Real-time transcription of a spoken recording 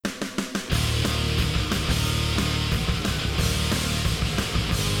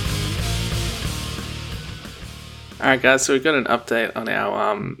All right, guys, so we've got an update on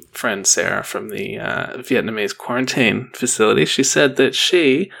our friend Sarah from the Vietnamese quarantine facility. She said that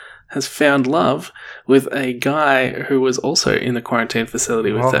she has found love with a guy who was also in the quarantine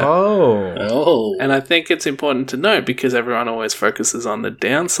facility with her. Oh. And I think it's important to note because everyone always focuses on the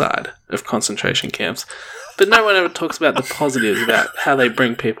downside of concentration camps, but no one ever talks about the positives about how they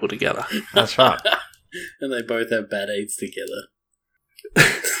bring people together. That's right. And they both have bad aids together.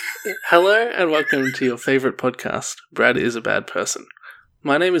 Hello and welcome to your favourite podcast, Brad is a Bad Person.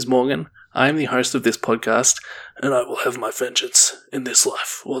 My name is Morgan, I am the host of this podcast, and I will have my vengeance in this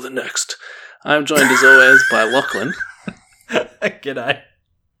life or the next. I am joined as always by Lachlan, G'day.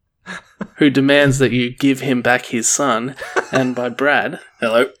 who demands that you give him back his son, and by Brad,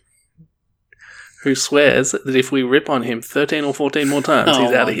 Hello. who swears that if we rip on him 13 or 14 more times,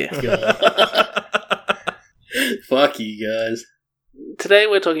 he's out of here. Fuck you guys. Today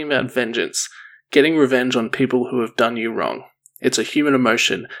we're talking about vengeance, getting revenge on people who have done you wrong. It's a human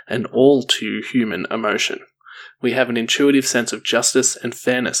emotion, an all too human emotion. We have an intuitive sense of justice and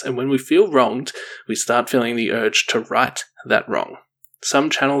fairness, and when we feel wronged, we start feeling the urge to right that wrong. Some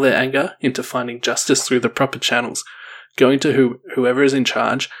channel their anger into finding justice through the proper channels, going to whoever is in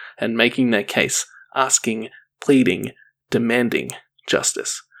charge and making their case, asking, pleading, demanding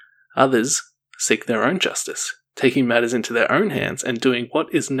justice. Others seek their own justice, taking matters into their own hands and doing what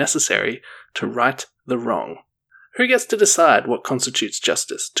is necessary to right the wrong. Who gets to decide what constitutes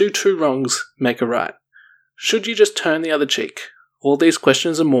justice? Do two wrongs make a right? Should you just turn the other cheek? All these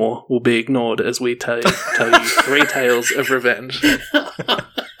questions and more will be ignored as we tell you three tales of revenge.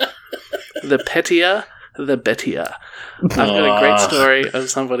 The pettier, the bettier. I've got a great story of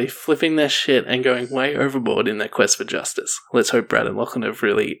somebody flipping their shit and going way overboard in their quest for justice. Let's hope Brad and Lachlan have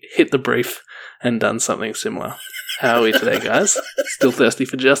really hit the brief and done something similar. How are we today, guys? Still thirsty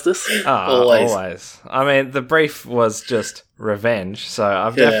for justice? Always. I mean, the brief was just revenge, so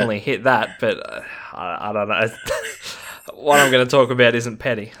I've definitely hit that, but I don't know. What I'm going to talk about isn't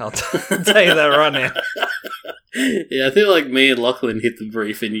petty. I'll tell you that right now. Yeah, I feel like me and Lachlan hit the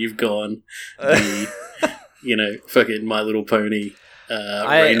brief and you've gone fucking My Little Pony,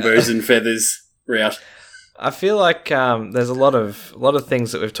 rainbows and feathers route. I feel like there's a lot of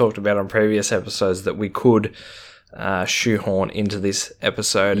things that we've talked about on previous episodes that we could shoehorn into this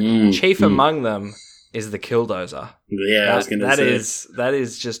episode. Chief among them is the Killdozer. Yeah, I was going to say. That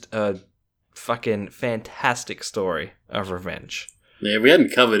is just a fucking fantastic story of revenge. Yeah, if we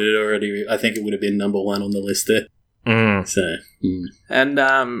hadn't covered it already, I think it would have been number one on the list there. And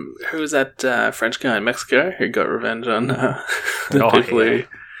who was that French guy in Mexico who got revenge on the people who...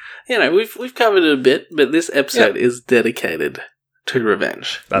 You know, we've covered it a bit, but this episode is dedicated to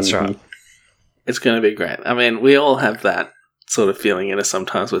revenge. That's right. It's going to be great. I mean, we all have that sort of feeling in us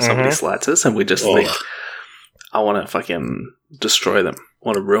sometimes where somebody slights us and we just think, I want to fucking destroy them. I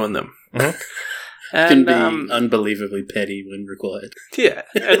want to ruin them. And, can be unbelievably petty when required. Yeah,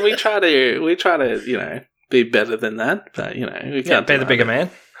 and we try to, be better than that, but, we can't be the bigger man.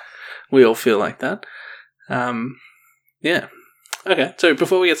 We all feel like that. Yeah. Okay, so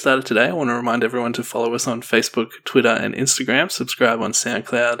before we get started today, I want to remind everyone to follow us on Facebook, Twitter, and Instagram. Subscribe on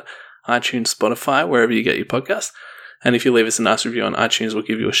SoundCloud, iTunes, Spotify, wherever you get your podcasts. And if you leave us a nice review on iTunes, we'll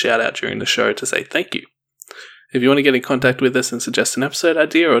give you a shout out during the show to say thank you. If you want to get in contact with us and suggest an episode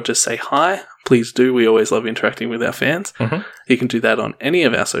idea or just say hi, please do. We always love interacting with our fans. You can do that on any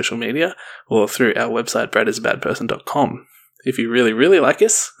of our social media or through our website, bradisabadperson.com. If you really, really like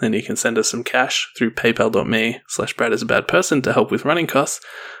us, then you can send us some cash through paypal.me/bradisabadperson to help with running costs.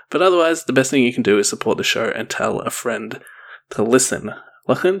 But otherwise, the best thing you can do is support the show and tell a friend to listen.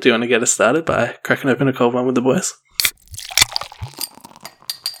 Lachlan, do you want to get us started by cracking open a cold one with the boys?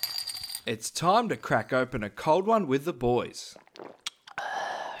 It's time to crack open a cold one with the boys.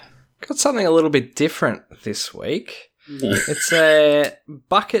 Got something a little bit different this week. It's a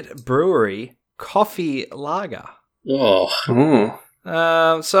Bucket Brewery coffee lager. Oh.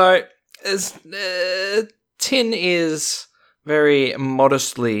 So tin is very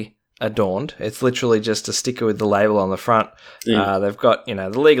modestly adorned. It's literally just a sticker with the label on the front. Yeah. They've got, the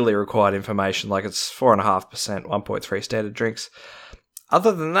legally required information, like it's 4.5%, 1.3 standard drinks.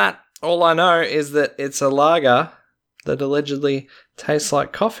 Other than that, all I know is that it's a lager that allegedly tastes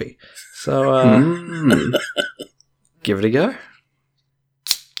like coffee. So, give it a go.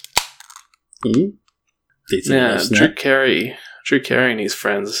 Yeah, Drew Carey and his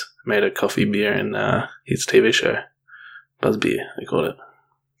friends made a coffee beer in his TV show. Buzz Beer, they called it.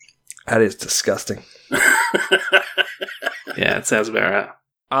 That is disgusting. Yeah, it sounds about right.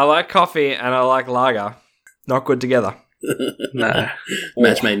 I like coffee and I like lager. Not good together. No.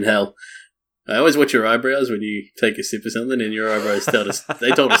 Match made in hell. I always watch your eyebrows when you take a sip of something, and your eyebrows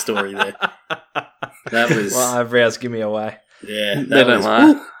they told a story there. That was... Well, eyebrows give me away. Yeah. They don't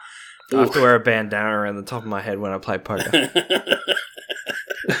lie. I have to wear a bandana around the top of my head when I play poker.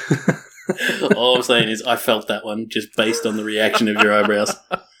 All I'm saying is I felt that one just based on the reaction of your eyebrows.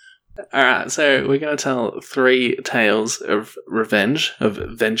 All right, so we're going to tell 3 tales of revenge, of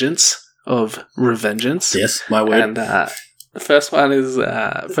vengeance, of revengeance. Yes, my word. And the first one is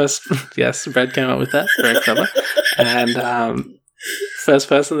yes, Brad came up with that. Very clever. And first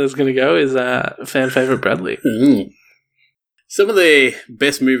person that's going to go is fan favorite Bradley. Mm. Some of the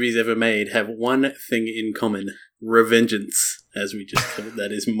best movies ever made have one thing in common: revengeance, as we just covered.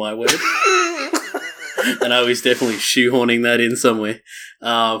 That is my word. And I was definitely shoehorning that in somewhere.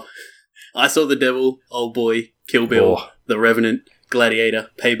 I Saw the Devil, Old Boy, Kill Bill, The Revenant, Gladiator,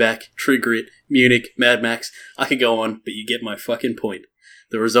 Payback, True Grit, Munich, Mad Max. I could go on, but you get my fucking point.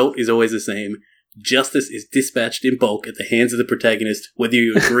 The result is always the same. Justice is dispatched in bulk at the hands of the protagonist, whether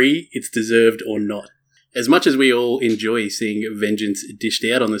you agree it's deserved or not. As much as we all enjoy seeing vengeance dished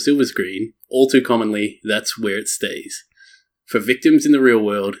out on the silver screen, all too commonly, that's where it stays. For victims in the real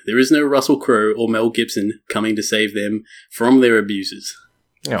world, there is no Russell Crowe or Mel Gibson coming to save them from their abusers.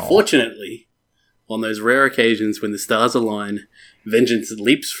 Aww. Fortunately, on those rare occasions when the stars align, vengeance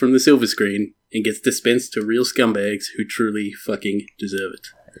leaps from the silver screen and gets dispensed to real scumbags who truly fucking deserve it.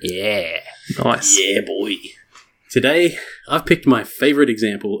 Yeah. Nice. Yeah, boy. Today, I've picked my favourite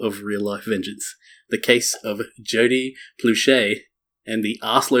example of real-life vengeance. The case of Jody Pluchet and the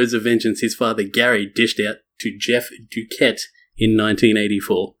arseloads of vengeance his father Gary dished out to Jeff Duquette in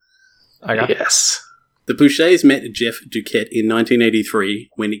 1984. Okay. Yes. The Pluchets met Jeff Duquette in 1983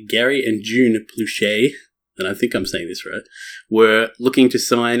 when Gary and June Pluchet, and I think I'm saying this right, were looking to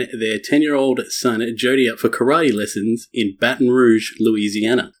sign their 10-year-old son Jody up for karate lessons in Baton Rouge,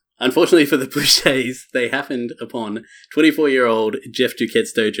 Louisiana. Unfortunately for the Pluchets, they happened upon 24-year-old Jeff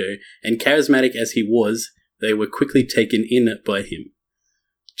Duquette's dojo, and charismatic as he was, they were quickly taken in by him.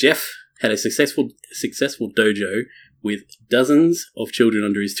 Jeff had a successful dojo with dozens of children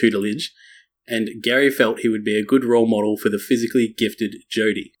under his tutelage, and Gary felt he would be a good role model for the physically gifted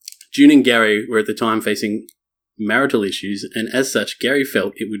Jody. June and Gary were at the time facing marital issues, and as such, Gary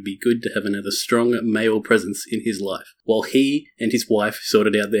felt it would be good to have another strong male presence in his life, while he and his wife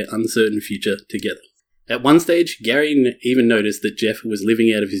sorted out their uncertain future together. At one stage, Gary even noticed that Jeff was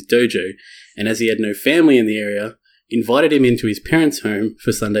living out of his dojo, and as he had no family in the area, invited him into his parents' home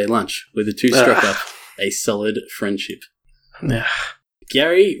for Sunday lunch, where the two struck up a solid friendship. Yeah.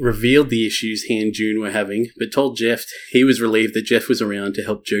 Gary revealed the issues he and June were having, but told Jeff he was relieved that Jeff was around to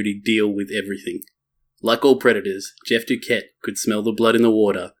help Jody deal with everything. Like all predators, Jeff Duquette could smell the blood in the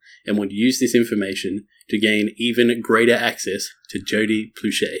water and would use this information to gain even greater access to Jody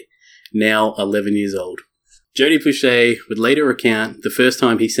Pluchet, now 11 years old. Jody Pluchet would later recount the first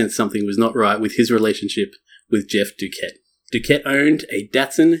time he sensed something was not right with his relationship with Jeff Duquette. Duquette owned a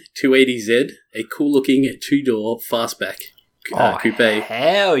Datsun 280Z, a cool-looking two-door fastback coupe.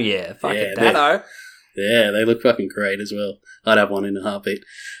 Hell yeah. Fucking Yeah, Dado. Yeah, they look fucking great as well. I'd have one in a heartbeat.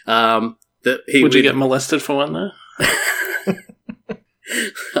 Would you get molested for one, though?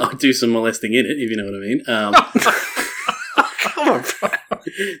 I'll do some molesting in it, if you know what I mean. Come on, bro.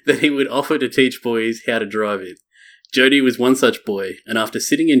 That he would offer to teach boys how to drive it. Jody was one such boy, and after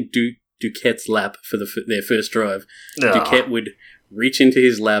sitting in Duquette's lap for their first drive, Duquette would reach into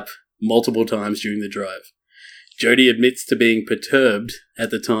his lap multiple times during the drive. Jody admits to being perturbed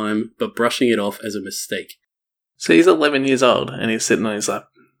at the time, but brushing it off as a mistake. So he's 11 years old, and he's sitting on his lap.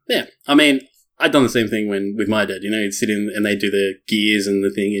 Yeah, I mean, I'd done the same thing with my dad. You know, he'd sit in and they do the gears and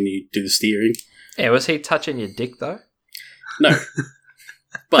the thing, and you do the steering. Yeah, was he touching your dick, though? No.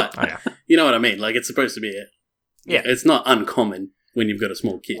 But, Oh, yeah. you know what I mean? Like, it's supposed to be Yeah. It's not uncommon when you've got a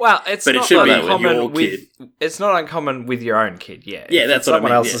small kid. Well, it's But it not should be uncommon your with kid. It's not uncommon with your own kid. Yeah, Yeah, If that's it's what I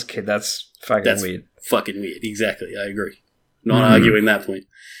someone mean, else's yeah. kid. That's fucking That's weird. fucking weird. Exactly, I agree. Not arguing that point.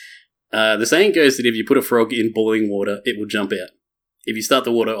 The saying goes that if you put a frog in boiling water, it will jump out. If you start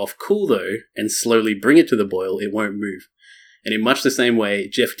the water off cool, though, and slowly bring it to the boil, it won't move. And in much the same way,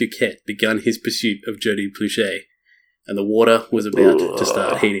 Jeff Duquette begun his pursuit of Jody Pluchet, and the water was about to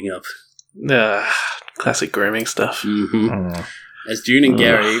start heating up. Classic grooming stuff. Mm-hmm. Mm. As June and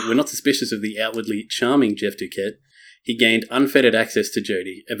Gary were not suspicious of the outwardly charming Jeff Duquette, he gained unfettered access to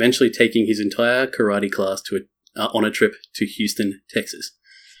Jody, eventually taking his entire karate class on a trip to Houston, Texas.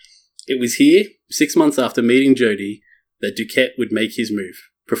 It was here, 6 months after meeting Jody, that Duquette would make his move,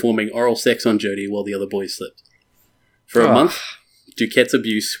 performing oral sex on Jody while the other boys slept. For a month, Duquette's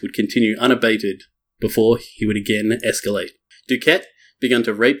abuse would continue unabated before he would again escalate. Duquette begun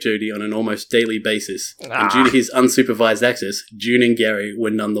to rape Jody on an almost daily basis, and due to his unsupervised access, June and Gary were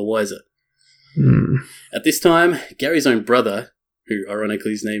none the wiser. At this time, Gary's own brother, who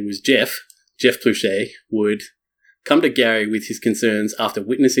ironically his name was Jeff Pluchet, would come to Gary with his concerns after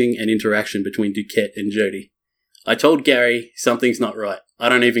witnessing an interaction between Duquette and Jody. "I told Gary something's not right. I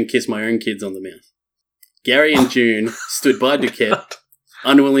don't even kiss my own kids on the mouth." Gary and June stood by Duquette,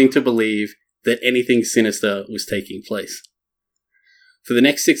 unwilling to believe that anything sinister was taking place. For the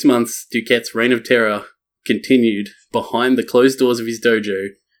next 6 months, Duquette's reign of terror continued behind the closed doors of his dojo,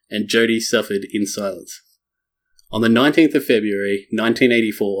 and Jody suffered in silence. On the 19th of February,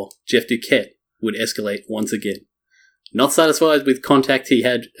 1984, Jeff Duquette would escalate once again. Not satisfied with the contact he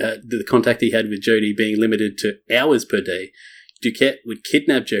had with Jody being limited to hours per day, Duquette would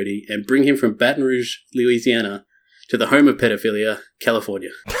kidnap Jody and bring him from Baton Rouge, Louisiana, to the home of pedophilia,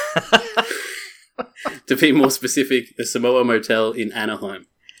 California. To be more specific, the Samoa Motel in Anaheim.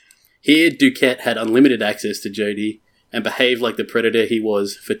 Here, Duquette had unlimited access to Jody and behaved like the predator he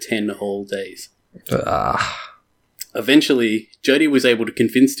was for 10 whole days. Eventually, Jody was able to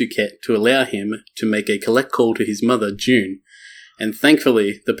convince Duquette to allow him to make a collect call to his mother, June, and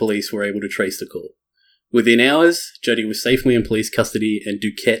thankfully, the police were able to trace the call. Within hours, Jody was safely in police custody and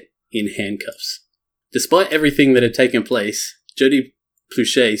Duquette in handcuffs. Despite everything that had taken place, Jody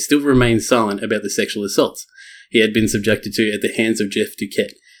Pluchet still remained silent about the sexual assaults he had been subjected to at the hands of Jeff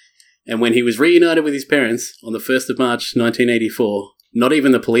Duquette. And when he was reunited with his parents on the 1st of March 1984, not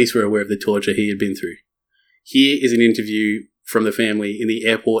even the police were aware of the torture he had been through. Here is an interview from the family in the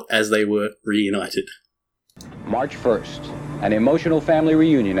airport as they were reunited. March 1st, an emotional family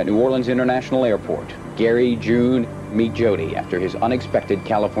reunion at New Orleans International Airport. Gary, June, meet Jody after his unexpected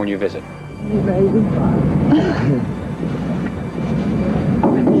California visit.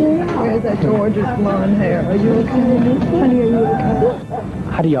 Where's that gorgeous blonde hair? Are you okay? Honey, are you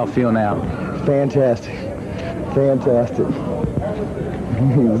okay? How do y'all feel now? Fantastic. Fantastic.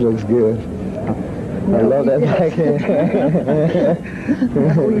 He looks good. I love that back hair.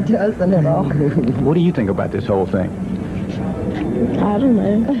 No, he doesn't at all. What do you think about this whole thing? I don't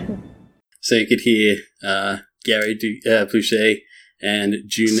know. So you could hear Gary Pluchet and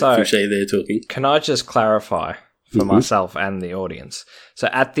June Pluchet there talking. Can I just clarify for myself and the audience? So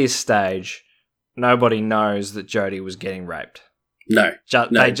at this stage, nobody knows that Jody was getting raped. No.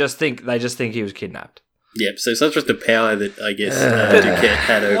 They just think he was kidnapped. Yep, so such was the power that I guess Duquette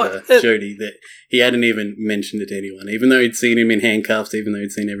had over Jody that he hadn't even mentioned it to anyone. Even though he'd seen him in handcuffs, even though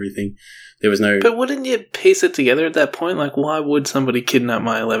he'd seen everything, there was no... But wouldn't you piece it together at that point? Like, why would somebody kidnap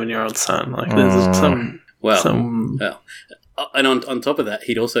my 11-year-old son? Like, there's some... And on top of that,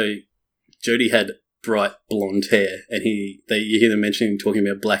 Jody had bright blonde hair, and you hear them talking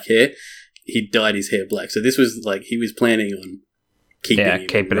about black hair. He dyed his hair black. So this was like, he was planning on keeping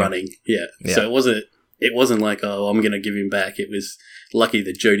him running. Yeah. So it wasn't like, oh, I'm going to give him back. It was lucky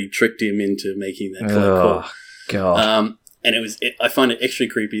that Jody tricked him into making that call. God. And I find it extra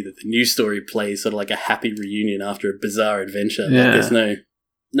creepy that the news story plays sort of like a happy reunion after a bizarre adventure. Yeah. Like, there's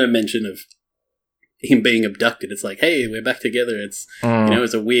no mention of him being abducted. It's like, hey, we're back together. It's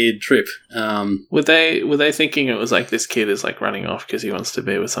it's a weird trip. Were they thinking it was like this kid is like running off because he wants to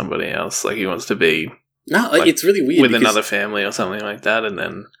be with somebody else? Like he wants to be it's really weird with another family or something like that, and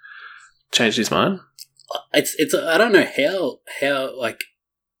then changed his mind. It's I don't know how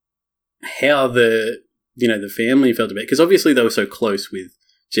the family felt about it, because obviously they were so close with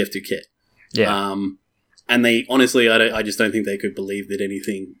Jeff Duquette. Yeah. And they honestly, I just don't think they could believe that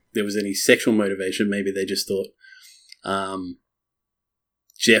there was any sexual motivation. Maybe they just thought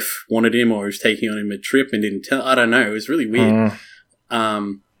Jeff wanted him or was taking on him a trip and didn't tell. I don't know. It was really weird.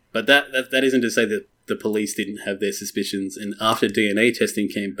 But that isn't to say that the police didn't have their suspicions. And after DNA testing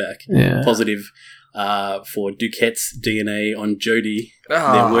came back positive for Duquette's DNA on Jody,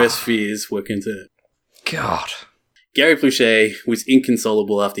 their worst fears were confirmed. God. Gary Pluchet was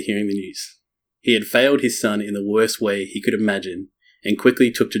inconsolable after hearing the news. He had failed his son in the worst way he could imagine and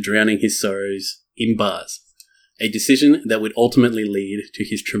quickly took to drowning his sorrows in bars, a decision that would ultimately lead to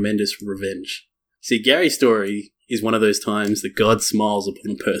his tremendous revenge. See, Gary's story is one of those times that God smiles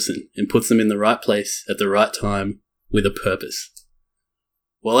upon a person and puts them in the right place at the right time with a purpose.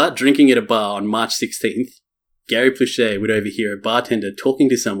 While out drinking at a bar on March 16th, Gary Pluchet would overhear a bartender talking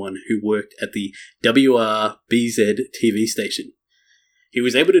to someone who worked at the WRBZ TV station. He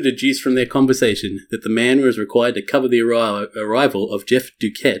was able to deduce from their conversation that the man was required to cover the arrival of Jeff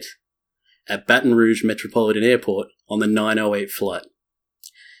Duquette at Baton Rouge Metropolitan Airport on the 9:08 flight.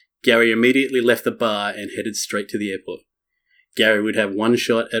 Gary immediately left the bar and headed straight to the airport. Gary would have one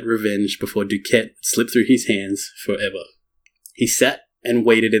shot at revenge before Duquette slipped through his hands forever. He sat and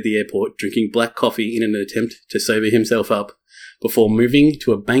waited at the airport drinking black coffee in an attempt to sober himself up before moving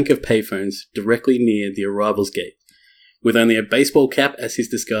to a bank of payphones directly near the arrivals gate. With only a baseball cap as his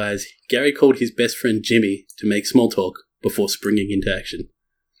disguise, Gary called his best friend Jimmy to make small talk before springing into action.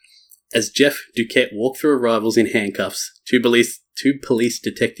 As Jeff Duquette walked through arrivals in handcuffs, two police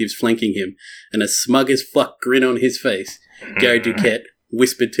detectives flanking him, and a smug as fuck grin on his face, Gary Duquette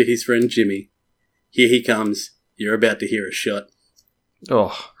whispered to his friend Jimmy, "Here he comes. You're about to hear a shot."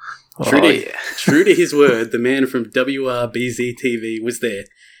 Oh. True to his word, the man from WRBZ-TV was there,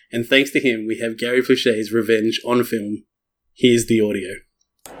 and thanks to him, we have Gary Fouché's revenge on film. Here's the audio.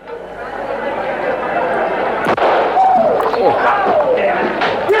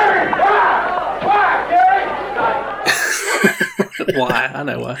 Why? I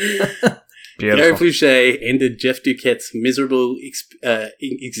know why. Gary Fouché ended Jeff Duquette's miserable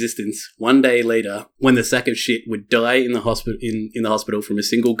existence one day later when the sack of shit would die in the hospital from a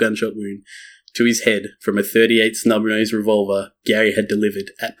single gunshot wound to his head from a .38 snub-nosed revolver Gary had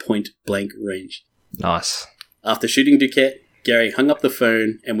delivered at point-blank range. Nice. After shooting Duquette, Gary hung up the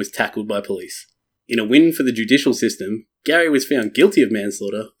phone and was tackled by police. In a win for the judicial system, Gary was found guilty of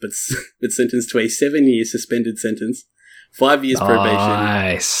manslaughter, but sentenced to a 7-year suspended sentence, 5 years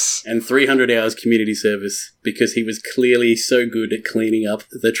probation, and 300 hours community service because he was clearly so good at cleaning up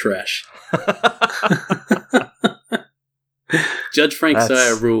the trash. Judge Frank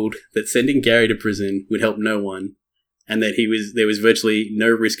Sire ruled that sending Gary to prison would help no one, and that there was virtually no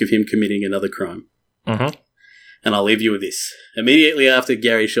risk of him committing another crime. Mm-hmm. And I'll leave you with this. Immediately after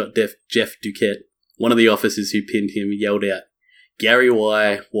Gary shot Jeff Duquette, one of the officers who pinned him yelled out, "Gary,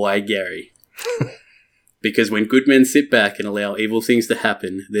 why Gary?" Because when good men sit back and allow evil things to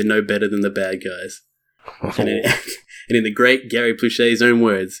happen, they're no better than the bad guys. And in the great Gary Fouché's own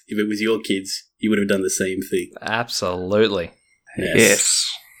words, if it was your kids, you would have done the same thing. Absolutely. Yes.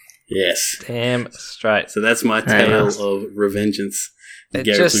 Damn straight. So that's my tale of revengeance. Gary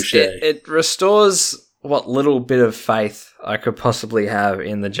Fouché. It restores what little bit of faith I could possibly have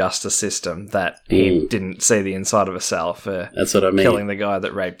in the justice system that he didn't see the inside of a cell for that's what I mean. Killing the guy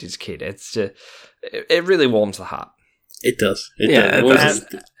that raped his kid. It's just, it really warms the heart. It does. It does.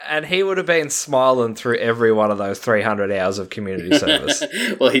 And he would have been smiling through every one of those 300 hours of community service.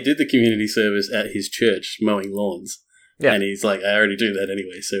 Well, he did the community service at his church, mowing lawns. Yeah. And he's like, I already do that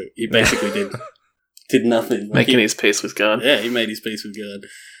anyway. So he basically did nothing. Making his peace with God. Yeah, he made his peace with God.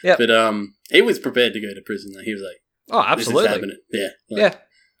 Yeah. But he was prepared to go to prison. He was like, oh, absolutely. This is happening. Yeah.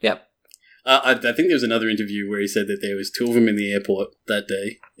 Yep. I think there was another interview where he said that there was two of them in the airport that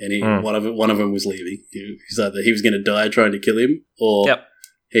day, and one of them was leaving. He's either he was going to die trying to kill him, or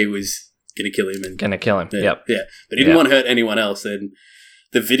he was going to kill him. Going to kill him. Yeah, but he didn't want to hurt anyone else. And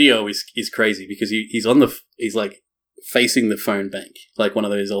the video is crazy because he's like facing the phone bank, like one of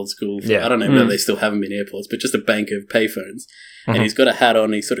those old school. I don't know if they still have them in airports, but just a bank of payphones. And he's got a hat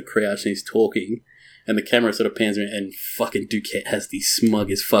on. He's sort of crouched and he's talking. And the camera sort of pans around, and fucking Duquette has the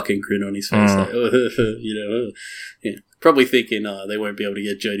smuggest fucking grin on his face. Like, probably thinking, they won't be able to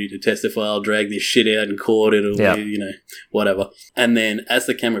get Jody to testify. I'll drag this shit out in court. It'll be, whatever. And then as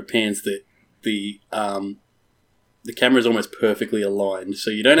the camera pans, the camera's almost perfectly aligned. So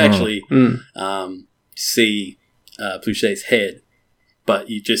you don't actually see Fouché's head, but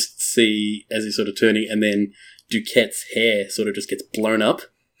you just see as he's sort of turning, and then Duquette's hair sort of just gets blown up.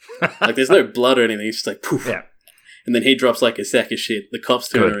 Like there's no blood or anything. It's just like poof. Yeah. And then he drops like a sack of shit. The cops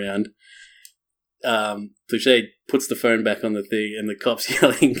turn around. Fouché puts the phone back on the thing, and the cops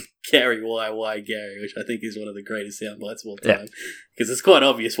yelling, "Gary, why Gary?" Which I think is one of the greatest sound bites of all time. Because it's quite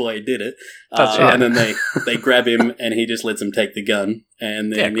obvious why he did it. And then they grab him, and he just lets them take the gun.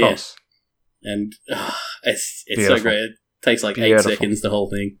 And then and it's so great. It takes like 8 seconds. The whole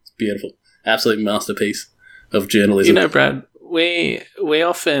thing. It's beautiful. Absolute masterpiece of journalism. Brad. We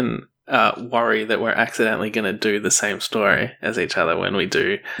often worry that we're accidentally going to do the same story as each other when we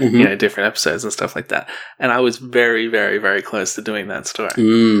do, different episodes and stuff like that. And I was very, very, very close to doing that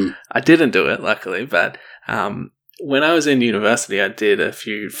story. I didn't do it, luckily, but when I was in university, I did a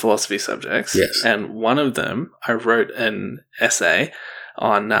few philosophy subjects. Yes. And one of them, I wrote an essay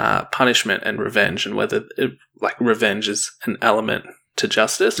on punishment and revenge, and whether revenge is an element to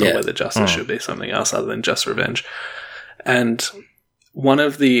justice or whether justice should be something else other than just revenge. And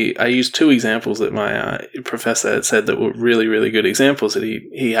I used 2 examples that my professor had said that were really, really good examples that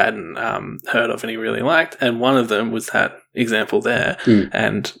he hadn't heard of and he really liked. And one of them was that example there.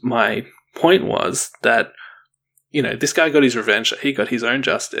 And my point was that, this guy got his revenge. He got his own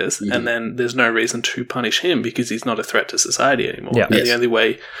justice. And then there's no reason to punish him because he's not a threat to society anymore. Yeah. And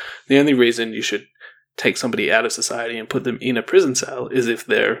the only reason you should take somebody out of society and put them in a prison cell is if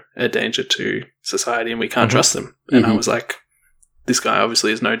they're a danger to society and we can't trust them. And I was like, this guy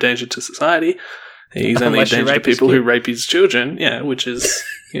obviously is no danger to society. He's only a danger to people who rape his children. Yeah, which is,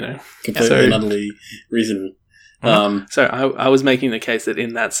 completely and utterly reasonable. So I was making the case that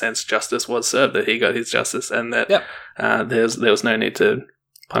in that sense, justice was served, that he got his justice, and that there was no need to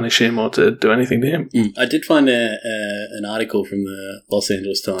punish him or to do anything to him. I did find an article from the Los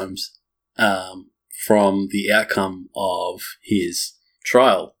Angeles Times from the outcome of his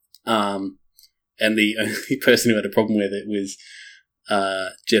trial, and the only person who had a problem with it was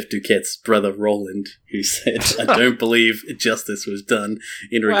Jeff Duquette's brother Roland, who said, "I don't believe justice was done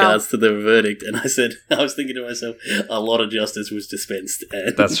in regards to the verdict." And I was thinking to myself, a lot of justice was dispensed,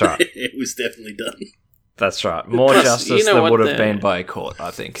 and that's right. It was definitely done. That's right. More justice than would have been by a court,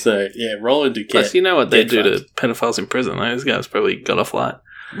 I think. So yeah, Roland Duquette. Plus, you know what they do to pedophiles in prison? Those guys probably got off light.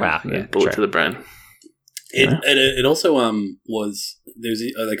 Wow, yeah, bullet to the brain. It also was there was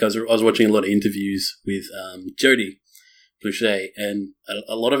like I was watching a lot of interviews with Jody Boucher, and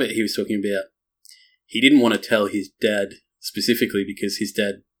a lot of it he was talking about he didn't want to tell his dad specifically because his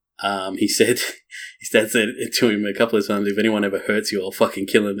dad his dad said to him a couple of times, "If anyone ever hurts you, I'll fucking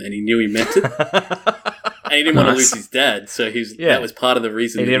kill him," and he knew he meant it. And he didn't want to lose his dad, so that was part of the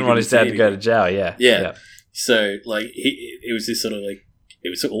reason he didn't want his dad to go to jail. Yeah. So like it was this sort of like it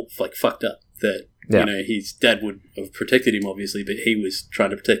was all like fucked up that his dad would have protected him obviously, but he was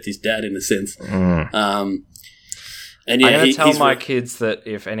trying to protect his dad in a sense. And yeah, I'm going to tell my kids that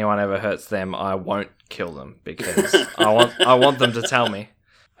if anyone ever hurts them, I won't kill them because I want them to tell me,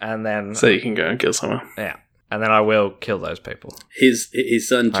 and then so you can go and kill someone. Yeah, and then I will kill those people. His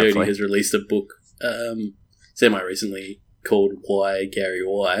son Jody has released a book semi recently called "Why Gary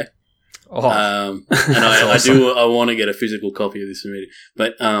Why." And I want to get a physical copy of this and read it.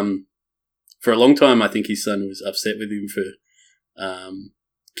 But for a long time, I think his son was upset with him for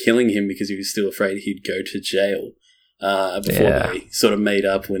killing him because he was still afraid he'd go to jail. Before they sort of made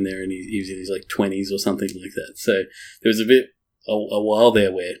up when he was in his like 20s or something like that. So there was a while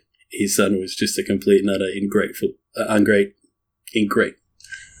there where his son was just a complete and utter ingrate,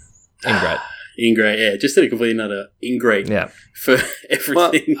 just a complete and utter ingrate for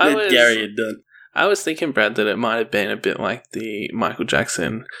everything that Gary had done. I was thinking, Brad, that it might have been a bit like the Michael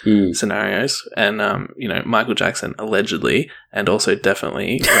Jackson scenarios. And, Michael Jackson allegedly and also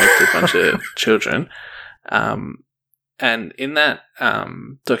definitely raped a bunch of children. And in that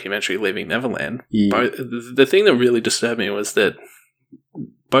documentary, Leaving Neverland, the thing that really disturbed me was that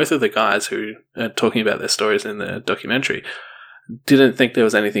both of the guys who are talking about their stories in the documentary didn't think there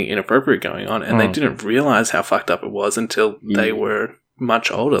was anything inappropriate going on, and they didn't realize how fucked up it was until they were much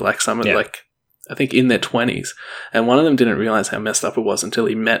older, like I think in their 20s. And one of them didn't realize how messed up it was until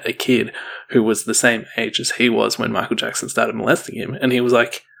he met a kid who was the same age as he was when Michael Jackson started molesting him, and he was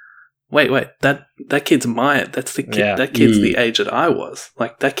like, Wait, that kid's that's the kid. That kid's the age that I was.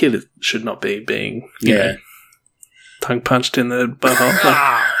 Like, that kid should not be being, tongue punched in the butthole.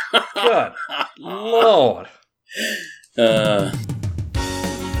 Good Lord.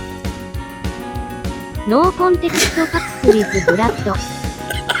 No context facts with Brad.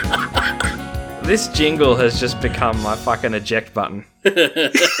 This jingle has just become my fucking eject button.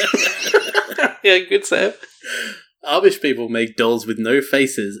 Yeah, good save. Amish people make dolls with no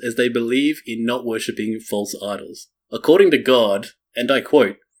faces as they believe in not worshipping false idols. According to God, and I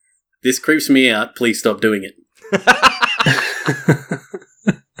quote, "This creeps me out, please stop doing it."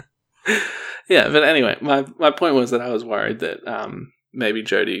 Yeah, but anyway, my point was that I was worried that maybe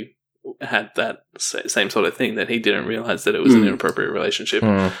Jody had that same sort of thing, that he didn't realize that it was an inappropriate relationship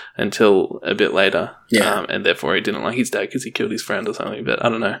until a bit later. Yeah. And therefore he didn't like his dad because he killed his friend or something, but I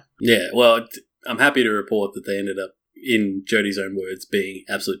don't know. Yeah, well, I'm happy to report that they ended up, in Jody's own words, being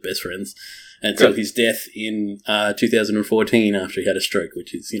absolute best friends until his death in 2014 after he had a stroke,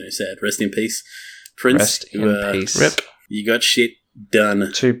 which is, sad. Rest in peace, Prince. Rest in peace. Rip. You got shit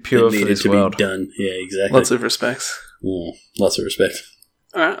done. Too pure for this world. Be done. Yeah, exactly. Lots of respects. Lots of respect.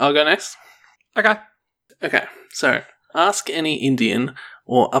 All right, I'll go next. Okay, so ask any Indian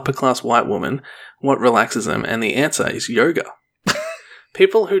or upper-class white woman what relaxes them, and the answer is yoga.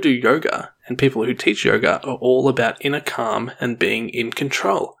 People who do yoga and people who teach yoga are all about inner calm and being in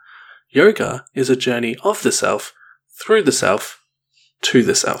control. Yoga is a journey of the self, through the self, to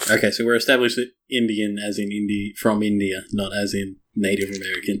the self. Okay, so we're established that Indian as in from India, not as in Native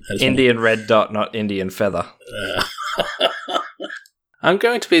American. Indian red dot, not Indian feather. I'm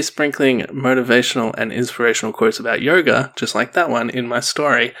going to be sprinkling motivational and inspirational quotes about yoga, just like that one, in my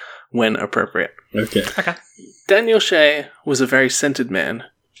story when appropriate. Okay. Daniel Shea was a very centered man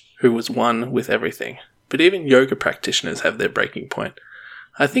who was one with everything. But even yoga practitioners have their breaking point.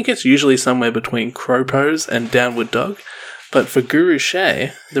 I think it's usually somewhere between crow pose and downward dog, but for Guru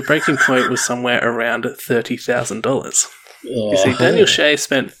Shea, the breaking point was somewhere around $30,000. You see, Daniel Shea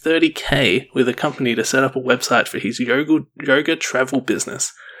spent $30,000 with a company to set up a website for his yoga travel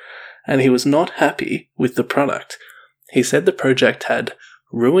business, and he was not happy with the product. He said the project had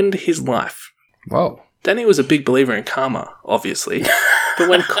ruined his life. Whoa. Danny was a big believer in karma, obviously, but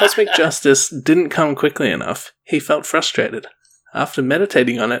when cosmic justice didn't come quickly enough, he felt frustrated. After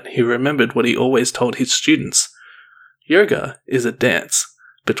meditating on it, he remembered what he always told his students. Yoga is a dance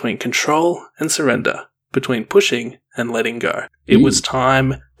between control and surrender, between pushing and letting go. It was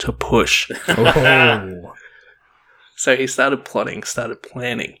time to push. Oh. So he started plotting, started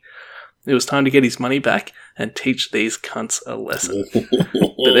planning. It was time to get his money back and teach these cunts a lesson.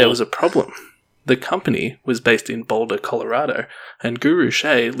 But there was a problem. The company was based in Boulder, Colorado, and Guru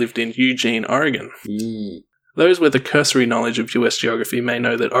Shea lived in Eugene, Oregon. Those with a cursory knowledge of US geography may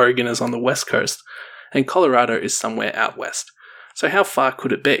know that Oregon is on the west coast, and Colorado is somewhere out west. So how far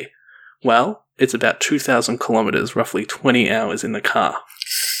could it be? Well, it's about 2,000 kilometers, roughly 20 hours in the car.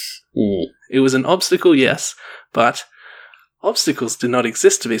 It was an obstacle, yes, but obstacles did not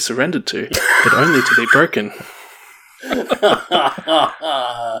exist to be surrendered to, but only to be broken.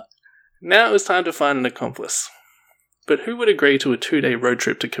 Now it was time to find an accomplice. But who would agree to a 2-day road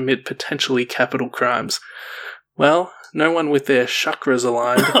trip to commit potentially capital crimes? Well, no one with their chakras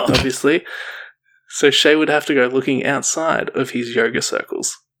aligned, obviously, so Shea would have to go looking outside of his yoga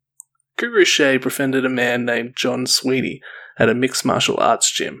circles. Guru Shea befriended a man named John Sweeney at a mixed martial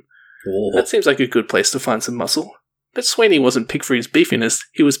arts gym. That seems like a good place to find some muscle. But Sweeney wasn't picked for his beefiness,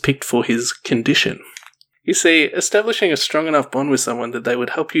 he was picked for his condition. You see, establishing a strong enough bond with someone that they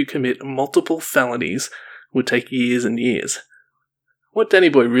would help you commit multiple felonies would take years and years. What Danny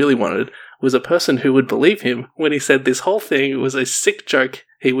Boy really wanted was a person who would believe him when he said this whole thing was a sick joke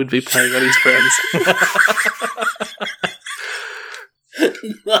he would be playing on his friends.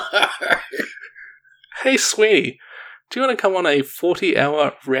 No. Hey, Sweeney, do you want to come on a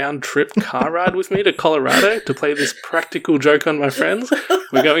 40-hour round-trip car ride with me to Colorado to play this practical joke on my friends?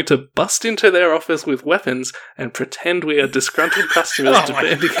 We're going to bust into their office with weapons and pretend we are disgruntled customers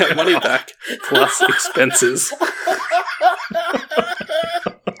demanding our money back, plus expenses.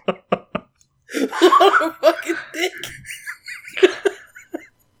 What a fucking dick.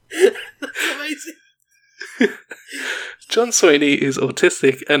 That's amazing. John Sweeney is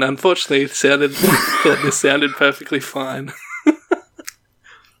autistic and unfortunately thought this sounded perfectly fine.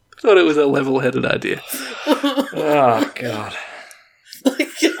 Thought it was a level-headed idea. Oh, God.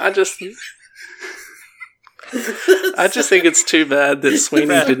 I just think it's too bad that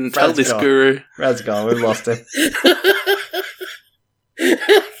Sweeney didn't tell this guru. Brad's gone. We've lost him.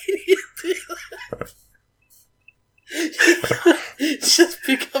 Just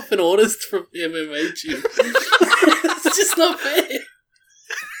pick up an artist from MMA gym. It's just not fair.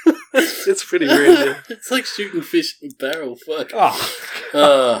 It's pretty weird. Yeah. It's like shooting fish in a barrel. Fuck.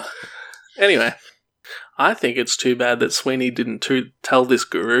 Anyway, I think it's too bad that Sweeney didn't tell this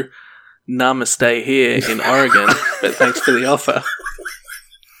guru, namaste here in Oregon, but thanks for the offer.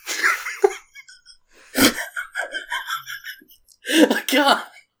 I can't.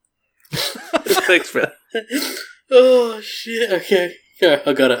 Thanks, bro. Oh, shit. Okay. Yeah,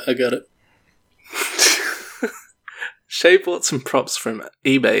 I got it. Shea bought some props from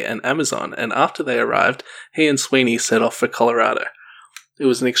eBay and Amazon, and after they arrived, he and Sweeney set off for Colorado. It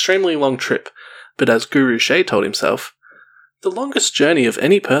was an extremely long trip, but as Guru Shea told himself, the longest journey of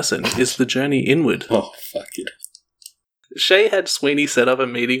any person is the journey inward. Oh, fuck it. Shea had Sweeney set up a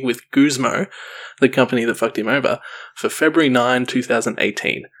meeting with Guzmo, the company that fucked him over, for February 9,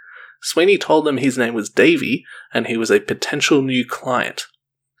 2018. Sweeney told them his name was Davey, and he was a potential new client.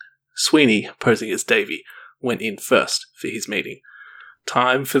 Sweeney, posing as Davey, went in first for his meeting.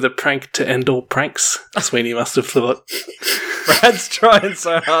 Time for the prank to end all pranks, Sweeney must have thought. Brad's trying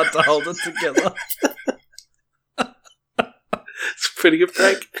so hard to hold it together. It's a pretty good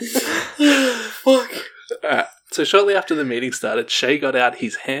prank. Fuck. Alright, so shortly after the meeting started, Shea got out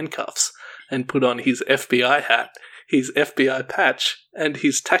his handcuffs and put on his FBI hat, his FBI patch, and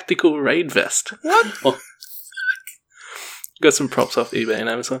his tactical raid vest. What? Oh. Got some props off eBay and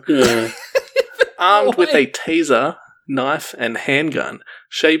Amazon. Yeah. Armed with a taser, knife, and handgun,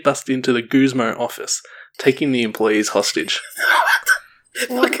 Shea busted into the Guzmo office, taking the employees hostage.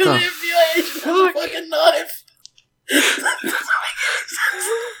 What fucking FBI agent has a fucking knife?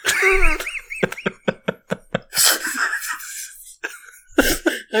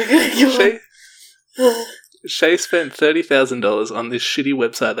 Shay spent $30,000 on this shitty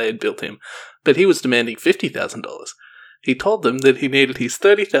website they had built him, but he was demanding $50,000. He told them that he needed his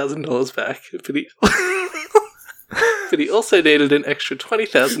 $30,000 back, but he also needed an extra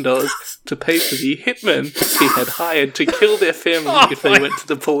 $20,000 to pay for the hitmen he had hired to kill their family if they went to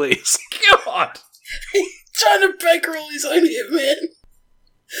the police. God! He's trying to bankroll his own hitman.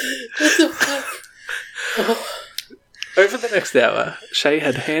 What the fuck? Oh. Over the next hour, Shay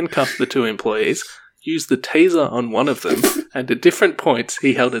had handcuffed the two employees, used the taser on one of them, and at different points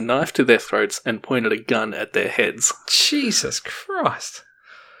he held a knife to their throats and pointed a gun at their heads. Jesus Christ.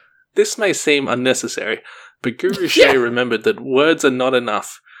 This may seem unnecessary, but Guru Shay remembered that words are not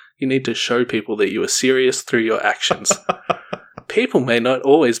enough. You need to show people that you are serious through your actions. People may not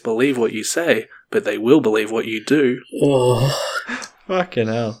always believe what you say, but they will believe what you do. Oh. Fucking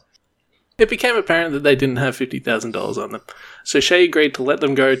hell. It became apparent that they didn't have $50,000 on them, so Shay agreed to let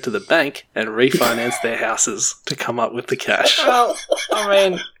them go to the bank and refinance their houses to come up with the cash. Well, I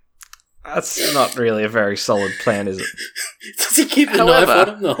mean, that's not really a very solid plan, is it? Does he keep the knife on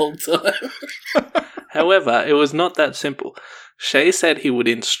him the whole time? However, it was not that simple. Shay said he would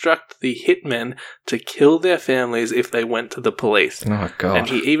instruct the hitmen to kill their families if they went to the police. Oh, God. And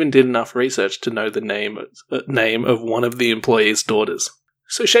he even did enough research to know the name of one of the employees' daughters.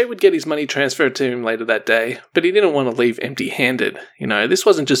 So Shay would get his money transferred to him later that day, but he didn't want to leave empty-handed. You know, this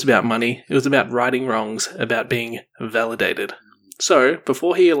wasn't just about money, it was about righting wrongs, about being validated. So,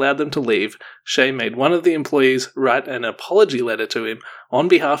 before he allowed them to leave, Shay made one of the employees write an apology letter to him on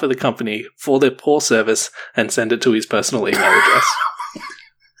behalf of the company for their poor service and send it to his personal email address.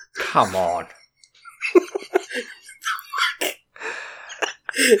 Come on.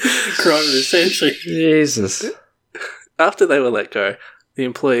 Crime of the century. Jesus. After they were let go, the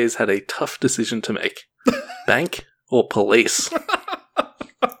employees had a tough decision to make. Bank or police?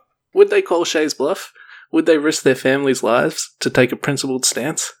 Would they call Shay's bluff? Would they risk their families' lives to take a principled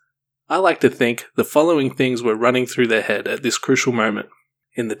stance? I like to think the following things were running through their head at this crucial moment.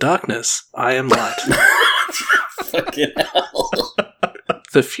 In the darkness, I am light. Fucking hell.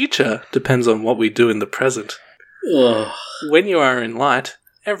 The future depends on what we do in the present. Oh. When you are in light,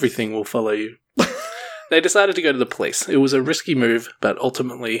 everything will follow you. They decided to go to the police. It was a risky move, but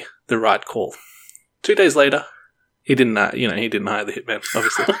ultimately the right call. 2 days later, he didn't hire the hitman,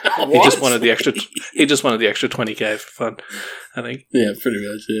 obviously. He just wanted the extra. He just wanted the extra $20,000 for fun, I think. Yeah, pretty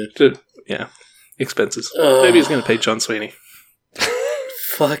much. Yeah, expenses. Maybe he's going to pay John Sweeney.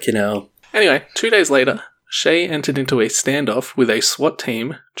 Fucking hell. Anyway, 2 days later, Shay entered into a standoff with a SWAT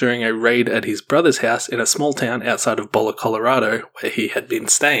team during a raid at his brother's house in a small town outside of Boulder, Colorado, where he had been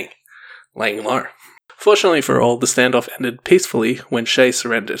staying, laying low. Fortunately for all, the standoff ended peacefully when Shay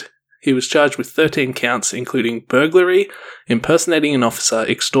surrendered. He was charged with 13 counts, including burglary, impersonating an officer,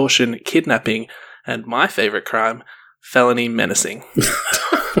 extortion, kidnapping, and my favourite crime, felony menacing.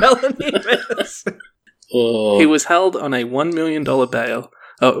 Felony menacing. Oh. He was held on a $1 million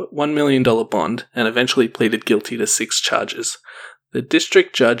 $1 million bond, and eventually pleaded guilty to 6 charges. The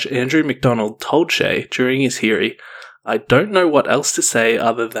district judge, Andrew McDonald, told Shay during his hearing, "I don't know what else to say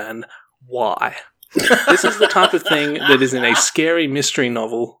other than why." This is the type of thing that is in a scary mystery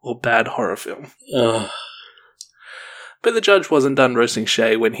novel or bad horror film. But the judge wasn't done roasting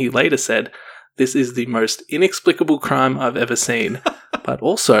Shay when he later said, "This is the most inexplicable crime I've ever seen, but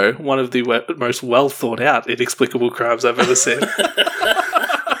also one of the most well thought out inexplicable crimes I've ever seen."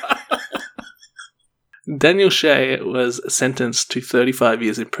 Daniel Shay was sentenced to 35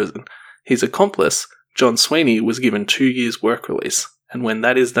 years in prison. His accomplice, John Sweeney, was given 2 years work release. And when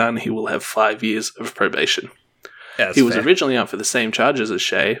that is done, he will have 5 years of probation. Yeah, he was originally up for the same charges as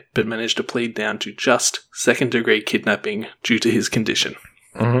Shay, but managed to plead down to just second-degree kidnapping due to his condition.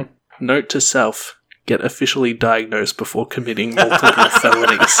 Mm-hmm. Note to self, get officially diagnosed before committing multiple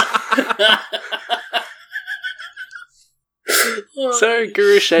felonies. So,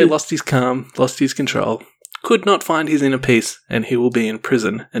 Guru Shay lost his calm, lost his control, could not find his inner peace, and he will be in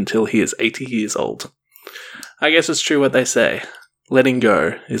prison until he is 80 years old. I guess it's true what they say. Letting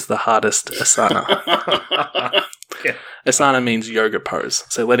go is the hardest asana. Yeah. Asana means yoga pose,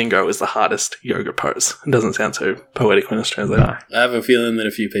 so letting go is the hardest yoga pose. It doesn't sound so poetic when it's translated. I have a feeling that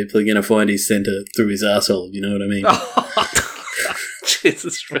a few people are going to find his centre through his arsehole, you know what I mean?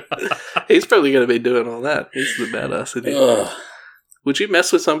 Jesus Christ. He's probably going to be doing all that. He's the badass in here. Would you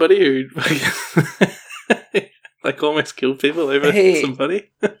mess with somebody who like almost killed people over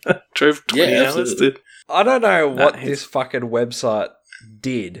somebody? Drove 20 hours to... I don't know what this fucking website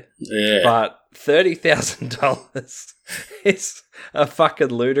did, but $30,000 is a fucking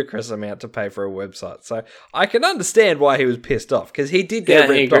ludicrous amount to pay for a website. So I can understand why he was pissed off, because he did get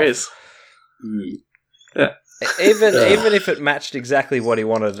ripped off. Yeah. Even if it matched exactly what he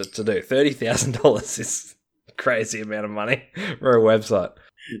wanted it to do, $30,000 is a crazy amount of money for a website.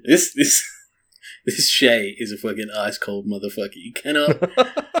 This Shay is a fucking ice cold motherfucker. You cannot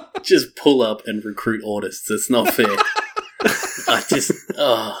just pull up and recruit autists. It's not fair.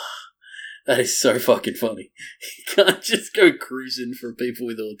 That is so fucking funny. You can't just go cruising for people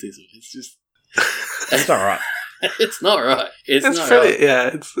with autism. It's just... It's not right. It's not right. It's not pretty, right.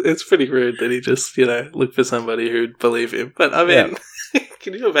 Yeah, it's pretty rude that he just, looked for somebody who'd believe him. But, I mean,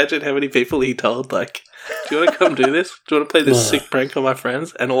 can you imagine how many people he told, like, do you want to come do this? Do you want to play this sick prank on my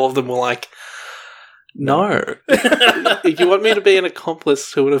friends? And all of them were like, no. You want me to be an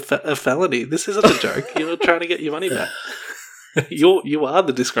accomplice to a felony? This isn't a joke. You're trying to get your money back. You are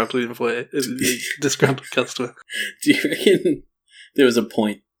the disgruntled employer, the disgruntled customer. Do you reckon there was a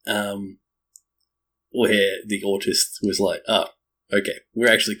point where the autist was like, "Oh, okay, we're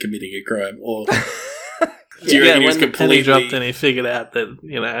actually committing a crime," or do you reckon he was when the penny completely dropped and he figured out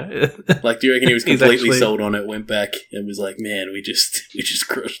that like? Do you reckon he was He's completely actually- sold on it? Went back and was like, "Man, we just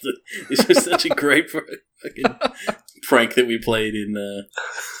crushed it. This was such a great fucking prank that we played in."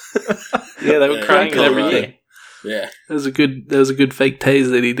 Yeah, they were crying Colorado. every year. Yeah, There was a good fake tase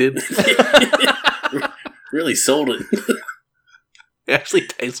that he did. really sold it. He actually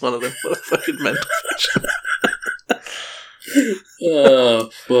tased one of them for a fucking mental fashion. Oh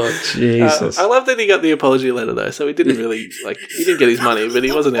fuck! Jesus. I love that he got the apology letter though, so he didn't really he didn't get his money, but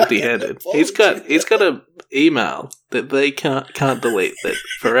he wasn't empty-handed. He's got a email that they can't delete that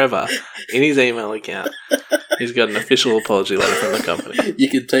forever in his email account. He's got an official apology letter from the company. You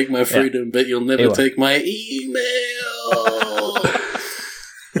can take my freedom, but you'll never Anyway. take my email.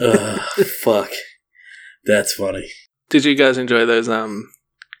 Fuck. That's funny. Did you guys enjoy those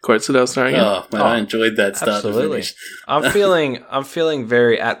quotes that I was throwing in? Oh man, I enjoyed that start to Absolutely. finish. I'm feeling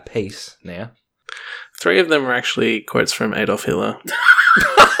very at peace now. 3 of them were actually quotes from Adolf Hitler.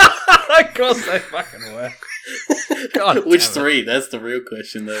 Of course they fucking were. God Which damn it. 3? That's the real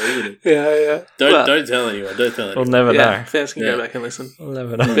question, though, isn't it? Yeah. Don't tell anyone. Don't tell We'll anyone. never Yeah, know. fans can Yeah. go back and listen. We'll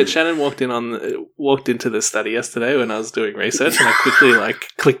never know. But Shannon walked into the study yesterday when I was doing research, and I quickly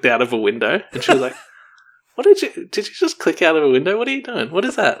clicked out of a window, and she was like, "What did you just click out of a window? What are you doing? What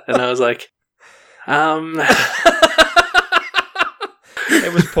is that?" And I was like,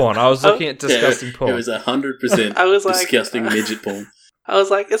 It was porn. I was looking at disgusting porn. It was 100% I was like- disgusting midget porn. I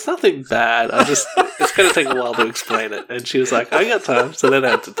was like, it's nothing bad. It's going to take a while to explain it. And she was like, I got time. So then I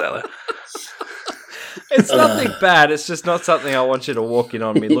had to tell her. It's nothing bad. It's just not something I want you to walk in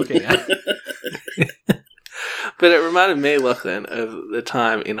on me looking at. But it reminded me, Lachlan, of the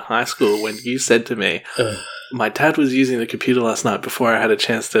time in high school when you said to me, my dad was using the computer last night before I had a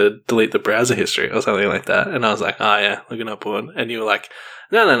chance to delete the browser history or something like that. And I was like, oh yeah, looking up porn. And you were like,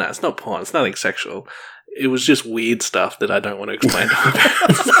 no, it's not porn. It's nothing sexual. It was just weird stuff that I don't want to explain to my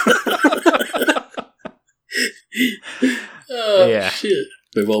parents. Oh, Yeah. shit.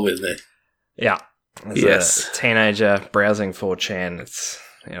 We've all been there. Yeah. As Yes. a teenager browsing 4chan, it's,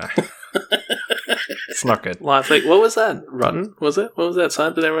 it's not good. Like, what was that? Rotten, was it? What was that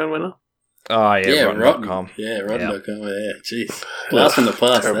site that everyone went on? Oh, yeah, Rotten. Rotten.com. Yeah, Rotten.com. Yeah, jeez. Blast from the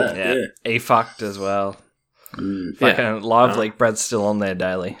past, Terrible. that. Yeah. Yeah. E-fucked as well. Mm. Fucking Live Leak Brad's still on there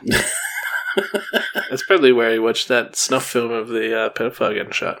daily. That's probably where he watched that snuff film of the pedophile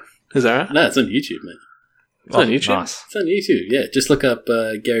getting shot. Is that right? No, it's on YouTube, mate. It's on YouTube? Nice. It's on YouTube, yeah. Just look up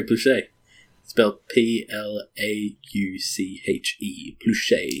Gary Pluchet. Spelled Plauche.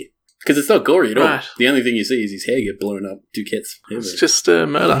 Pluchet. Because it's not gory at all. Right. The only thing you see is his hair get blown up. Duquette's hair. It's just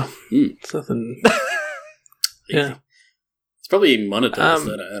murder. Mm. It's nothing. Yeah. It's probably monetized. Um,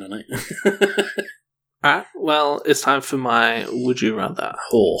 I don't know. Alright, well, it's time for my Would You Rather.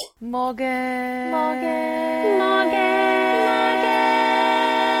 Whore.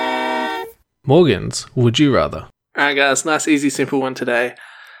 Morgan's Would You Rather. Alright, guys, nice, easy, simple one today.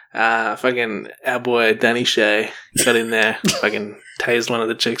 Fucking our boy Danny Shea got in there, fucking tased one of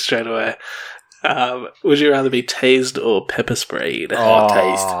the chicks straight away. Would you rather be tased or pepper sprayed? Oh,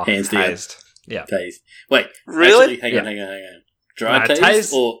 tased. Hands down. Tased. Yeah. Tased. Wait. Really? Actually, hang on. Dry No,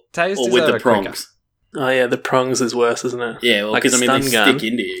 tased, or tased or is with a the quicker. prongs? Oh yeah, the prongs is worse, isn't it? Yeah, well, Like because a they stun gun. stick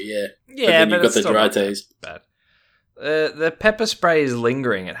into you, yeah. Yeah, but then but you've got it's the still dry not tased. bad. The pepper spray is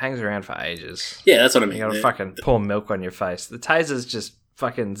lingering. It hangs around for ages. Yeah, that's what I mean. You gotta fucking pour milk on your face. The taser's just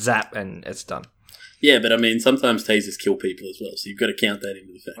fucking zap and it's done. Yeah, but I mean, sometimes tasers kill people as well, so you've got to count that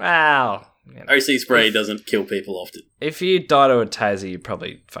into the fact. Wow. OC spray doesn't kill people often. If you die to a taser, you're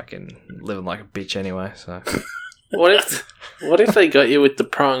probably fucking living like a bitch anyway, so... What if they got you with the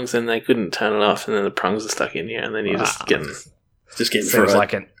prongs and they couldn't turn it off and then the prongs are stuck in you and then you're just getting... Just getting Seems fried.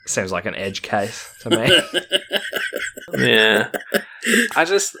 like an Seems like an edge case to me. Yeah.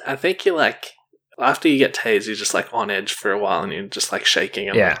 I think you're like, after you get tased, you're just like on edge for a while and you're just like shaking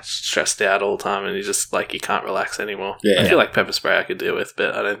and like stressed out all the time and you just like, you can't relax anymore. Yeah. I feel like pepper spray I could deal with,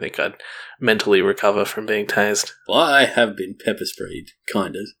 but I don't think I'd mentally recover from being tased. Well, I have been pepper sprayed,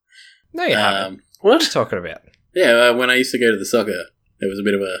 kind of. No, you haven't. What? What are you talking about? Yeah, when I used to go to the soccer, there was a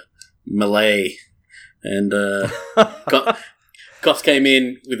bit of a melee, and cops came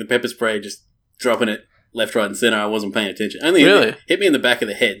in with the pepper spray, just dropping it left, right, and centre. I wasn't paying attention. Only hit me in the back of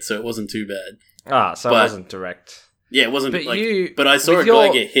the head, so it wasn't too bad. So it wasn't direct. Yeah, it wasn't But but I saw a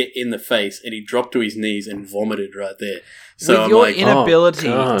guy get hit in the face, and he dropped to his knees and vomited right there. So with your inability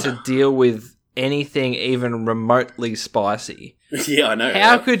to deal with anything even remotely spicy, yeah, I know.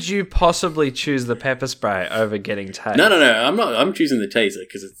 how could you possibly choose the pepper spray over getting tased? No, I'm not. I'm choosing the taser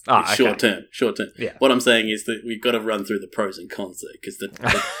because it's short term. Yeah. What I'm saying is that we've got to run through the pros and cons there because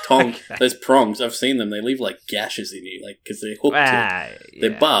the tong, those prongs, I've seen them. They leave like gashes in you, like because they're hooked.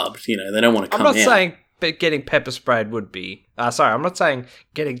 They're barbed. You know, they don't want to come out. I'm not saying getting pepper sprayed would be. I'm not saying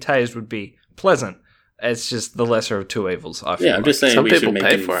getting tased would be pleasant. It's just the lesser of two evils, I feel. Yeah, I'm just saying Some we should people make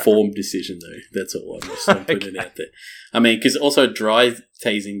pay an for it. informed decision, though. That's all. I'm just putting it out there. I mean, because also dry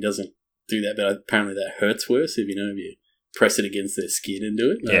tasing doesn't do that, but apparently that hurts worse if you press it against their skin and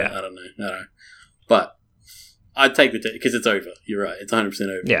do it. I don't know. But I'd take the because it's over. You're right. It's 100%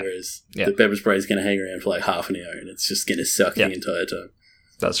 over. Yeah. Whereas the pepper spray is going to hang around for like half an hour and it's just going to suck the entire time.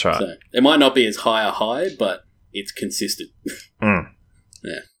 That's right. So it might not be as high a high, but it's consistent. Mm.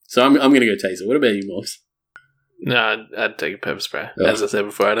 Yeah. So I'm going to go taser. What about you, Morse? No, I'd take a pepper spray. As I said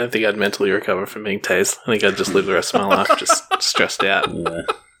before, I don't think I'd mentally recover from being tased. I think I'd just live the rest of my life just stressed out,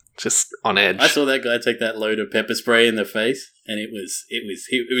 just on edge. I saw that guy take that load of pepper spray in the face, and he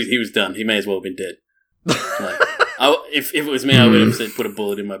was done. He may as well have been dead. Like, if it was me, I would have said put a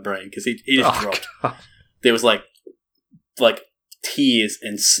bullet in my brain because he just dropped. God. There was like tears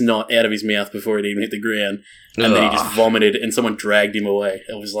and snot out of his mouth before he'd even hit the ground, and then he just vomited, and someone dragged him away.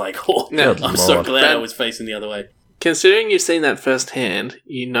 It was like, I'm so glad I was facing the other way. Considering you've seen that firsthand,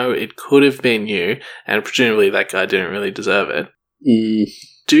 you know it could have been you, and presumably that guy didn't really deserve it.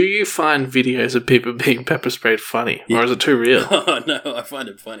 Do you find videos of people being pepper sprayed funny, or is it too real? Oh, no, I find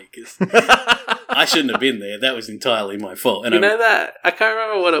it funny because I shouldn't have been there. That was entirely my fault. And you know that? I can't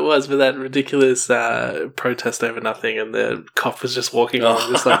remember what it was, but that ridiculous protest over nothing, and the cop was just walking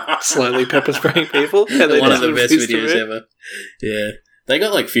along, just like slowly pepper spraying people. And one of the best videos ever. Yeah. They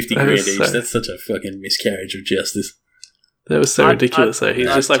got like 50 grand each. That's such a fucking miscarriage of justice. That was so ridiculous, though. He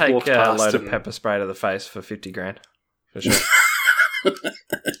just like walked past a load him. of pepper spray to the face for 50 grand. For sure.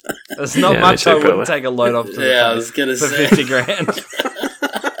 There's not much I wouldn't take a load off to the face I was gonna for say. 50 grand.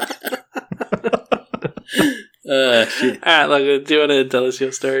 Shit. Alright, look, do you want to tell us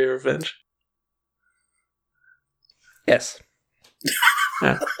your story of revenge? Yes.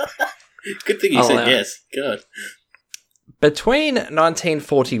 Good thing you said yes. God. Between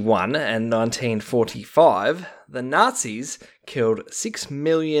 1941 and 1945, the Nazis killed 6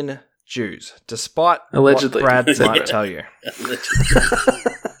 million Jews, despite Allegedly. what Brad might tell you.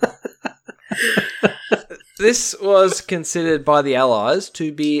 This was considered by the Allies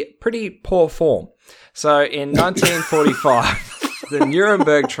to be pretty poor form. So in 1945, the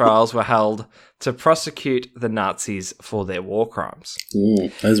Nuremberg trials were held to prosecute the Nazis for their war crimes.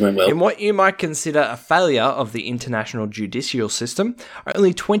 Those went well. In what you might consider a failure of the international judicial system,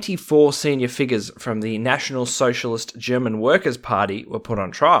 only 24 senior figures from the National Socialist German Workers' Party were put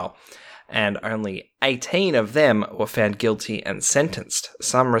on trial, and only 18 of them were found guilty and sentenced,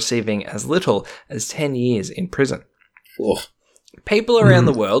 some receiving as little as 10 years in prison. Oh. People around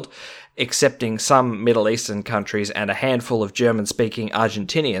the world, excepting some Middle Eastern countries and a handful of German-speaking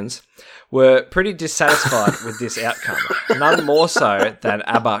Argentinians, were pretty dissatisfied with this outcome, none more so than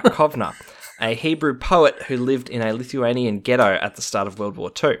Abba Kovner, a Hebrew poet who lived in a Lithuanian ghetto at the start of World War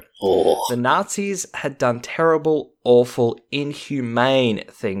II. Oh. The Nazis had done terrible, awful, inhumane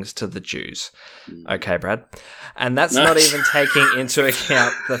things to the Jews. Okay, Brad. And that's not even taking into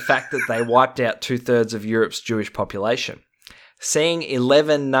account the fact that they wiped out 2/3 of Europe's Jewish population. Seeing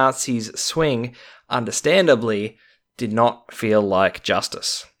 11 Nazis swing, understandably, did not feel like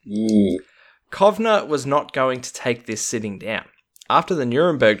justice. Kovner was not going to take this sitting down. After the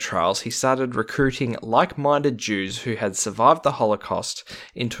Nuremberg trials, he started recruiting like-minded Jews who had survived the Holocaust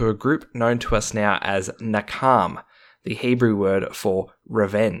into a group known to us now as Nakam, the Hebrew word for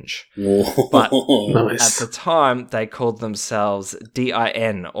revenge. But Nice. at the time, they called themselves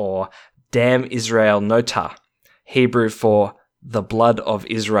DIN, or Damn Israel Nota, Hebrew for the Blood of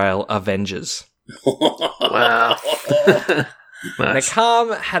Israel Avengers. Wow. Nice.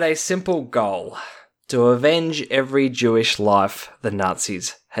 Nakam had a simple goal: to avenge every Jewish life the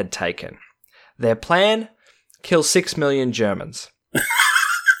Nazis had taken. Their plan? Kill 6 million Germans.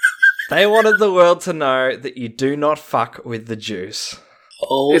 They wanted the world to know that you do not fuck with the Jews.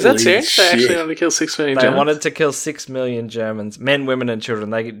 Is that serious? Shit. They actually wanted to kill 6 million They Germans? wanted to kill 6 million Germans, men, women, and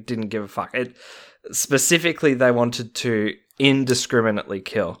children. They didn't give a fuck. Specifically, they wanted to indiscriminately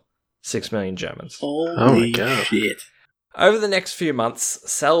kill 6 million Germans. Holy God. shit. Over the next few months,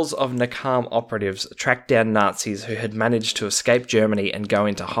 cells of Nakam operatives tracked down Nazis who had managed to escape Germany and go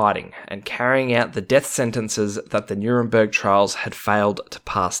into hiding, and carrying out the death sentences that the Nuremberg trials had failed to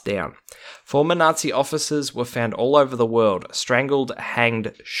pass down. Former Nazi officers were found all over the world, strangled,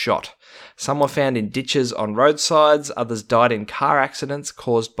 hanged, shot. Some were found in ditches on roadsides, others died in car accidents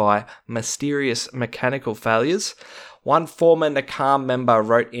caused by mysterious mechanical failures. One former Nakam member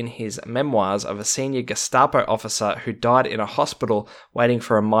wrote in his memoirs of a senior Gestapo officer who died in a hospital waiting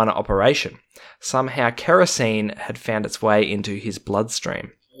for a minor operation. Somehow kerosene had found its way into his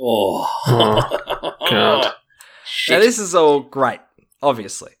bloodstream. Oh. God. Now this is all great,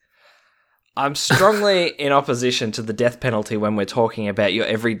 obviously. I'm strongly in opposition to the death penalty when we're talking about your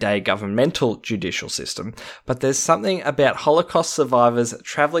everyday governmental judicial system, but there's something about Holocaust survivors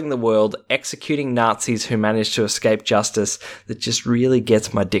travelling the world executing Nazis who managed to escape justice that just really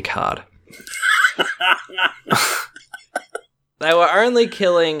gets my dick hard. They were only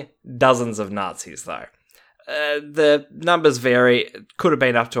killing dozens of Nazis, though. The numbers vary. It could have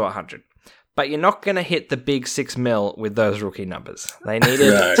been up to 100. But you're not going to hit the big 6 mil with those rookie numbers. They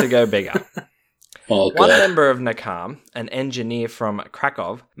needed to go bigger. Oh, God. One member of Nakam, an engineer from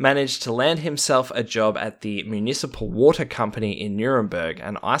Krakow, managed to land himself a job at the municipal water company in Nuremberg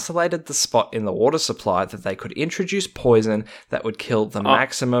and isolated the spot in the water supply that they could introduce poison that would kill the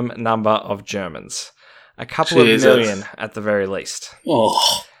maximum number of Germans. A couple of million at the very least.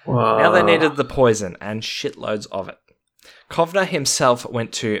 Oh. Wow. Now they needed the poison and shitloads of it. Kovner himself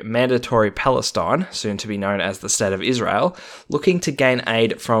went to Mandatory Palestine, soon to be known as the State of Israel, looking to gain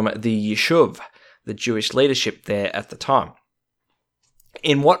aid from the Yishuv, the Jewish leadership there at the time.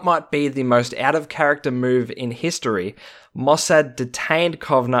 In what might be the most out-of-character move in history, Mossad detained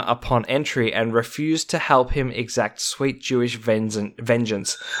Kovner upon entry and refused to help him exact sweet Jewish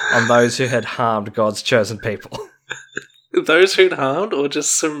vengeance on those who had harmed God's chosen people. Those who'd harmed, or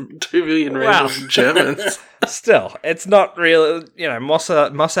just some 2 million random Germans? Still, it's not really,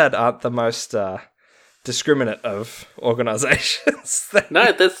 Mossad aren't the most discriminate of organizations.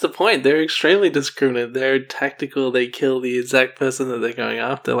 No, that's the point. They're extremely discriminate. They're tactical. They kill the exact person that they're going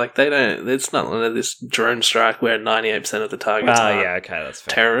after. Like, they don't, it's not one of this drone strike where 98% of the targets are okay, that's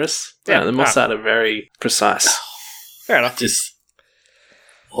fair. terrorists. Yeah, No, the Mossad are very precise. Fair enough. Just.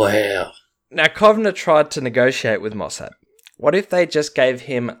 Wow. Now, Kovner tried to negotiate with Mossad. What if they just gave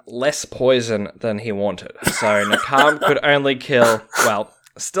him less poison than he wanted? So Nakam could only kill,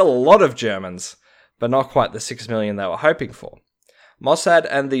 still a lot of Germans, but not quite the 6 million they were hoping for. Mossad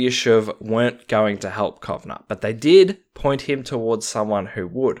and the Yishuv weren't going to help Kovner, but they did point him towards someone who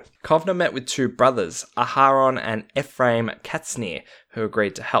would. Kovner met with 2 brothers, Aharon and Ephraim Katznir, who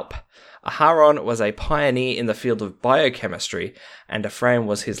agreed to help. Aharon was a pioneer in the field of biochemistry, and Ephraim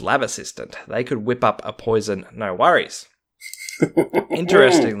was his lab assistant. They could whip up a poison, no worries.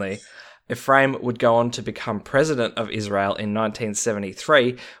 Interestingly, Ephraim would go on to become president of Israel in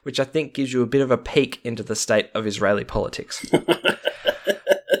 1973, which I think gives you a bit of a peek into the state of Israeli politics.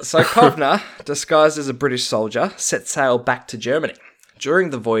 So Kovner, disguised as a British soldier, set sail back to Germany.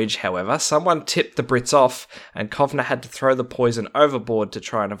 During the voyage, however, someone tipped the Brits off, and Kovner had to throw the poison overboard to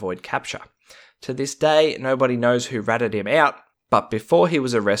try and avoid capture. To this day, nobody knows who ratted him out, but before he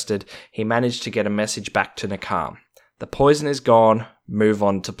was arrested, he managed to get a message back to Nakam. The poison is gone, move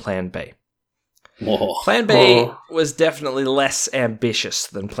on to Plan B. Oh. Plan B was definitely less ambitious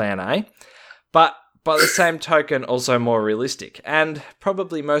than Plan A, but by the same token also more realistic, and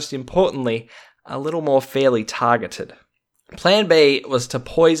probably most importantly, a little more fairly targeted. Plan B was to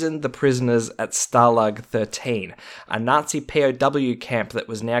poison the prisoners at Stalag 13, a Nazi POW camp that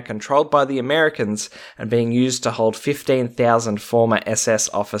was now controlled by the Americans and being used to hold 15,000 former SS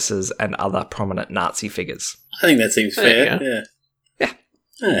officers and other prominent Nazi figures. I think that seems fair. Yeah.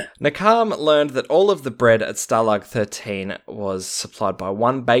 Nakam learned that all of the bread at Stalag 13 was supplied by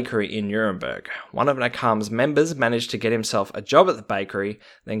one bakery in Nuremberg. One of Nakam's members managed to get himself a job at the bakery,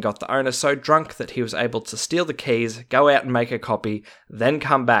 then got the owner so drunk that he was able to steal the keys, go out and make a copy, then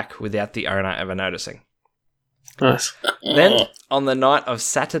come back without the owner ever noticing. Nice. Then, on the night of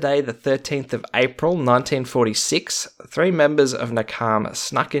Saturday, the 13th of April, 1946, 3 members of Nakam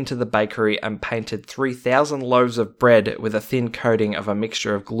snuck into the bakery and painted 3,000 loaves of bread with a thin coating of a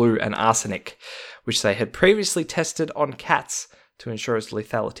mixture of glue and arsenic, which they had previously tested on cats to ensure its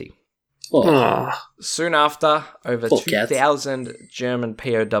lethality. Oh. Soon after, over 2,000 German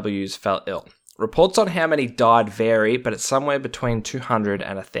POWs fell ill. Reports on how many died vary, but it's somewhere between 200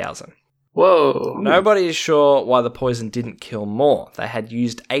 and 1,000. Whoa. Nobody is sure why the poison didn't kill more. They had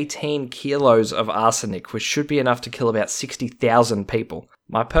used 18 kilos of arsenic, which should be enough to kill about 60,000 people.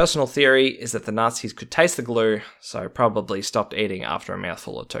 My personal theory is that the Nazis could taste the glue, so probably stopped eating after a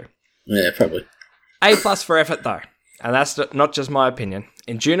mouthful or two. Yeah, probably. A+ for effort, though. And that's not just my opinion.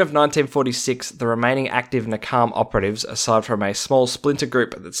 In June of 1946, the remaining active Nakam operatives, aside from a small splinter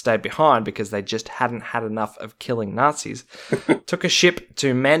group that stayed behind because they just hadn't had enough of killing Nazis, took a ship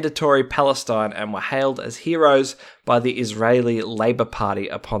to Mandatory Palestine and were hailed as heroes by the Israeli Labour Party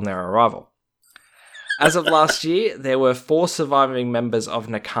upon their arrival. As of last year, there were 4 surviving members of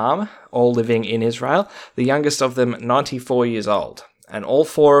Nakam, all living in Israel, the youngest of them 94 years old. And all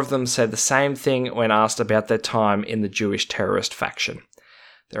 4 of them said the same thing when asked about their time in the Jewish terrorist faction.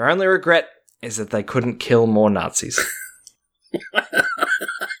 Their only regret is that they couldn't kill more Nazis.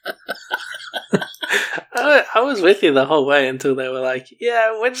 I was with you the whole way until they were like,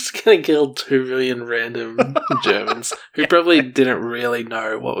 yeah, we're just going to kill 2 million random Germans who probably didn't really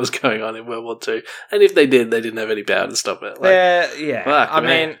know what was going on in World War II. And if they did, they didn't have any power to stop it. Yeah. Fuck, I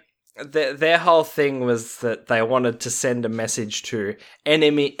man. mean, their whole thing was that they wanted to send a message to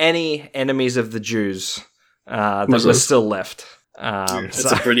any enemies of the Jews that were still left.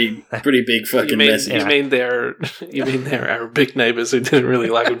 That's a pretty big fucking message. You mean their Arabic neighbours who didn't really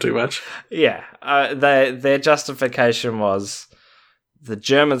like them too much? Yeah, their justification was the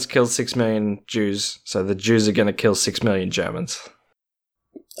Germans killed 6 million Jews, so the Jews are going to kill 6 million Germans.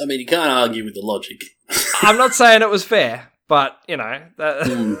 I mean, you can't argue with the logic. I'm not saying it was fair, but you know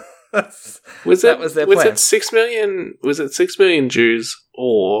was that was their plan. Was it 6 million? Was it 6 million Jews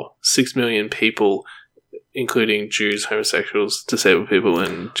or 6 million people, including Jews, homosexuals, disabled people,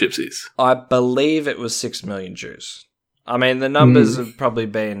 and gypsies? I believe it was 6 million Jews. I mean, the numbers have probably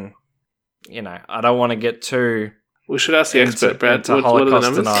been, I don't want to get too... We should ask the expert, Brad. What are the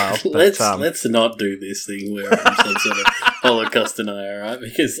numbers? Denial, let's not do this thing where I'm some sort of Holocaust denier, right?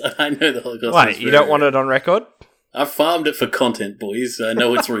 Because I know the Holocaust. Wait, you don't want it on record? I farmed it for content, boys. So I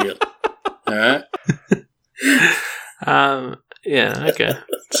know it's real. All right. Yeah. Okay.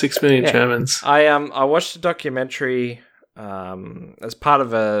 6 million Germans. I watched a documentary as part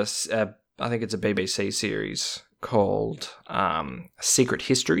of I think it's a BBC series called Secret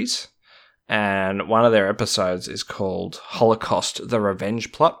Histories, and one of their episodes is called Holocaust: The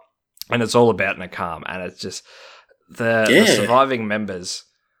Revenge Plot, and it's all about Nakam, and it's just the surviving members.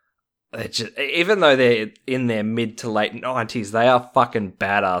 Even though they're in their mid to late 90s, they are fucking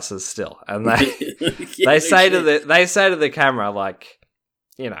badasses still, and they say to the camera, like,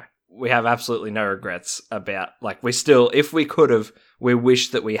 we have absolutely no regrets about, like, we still, if we could have, we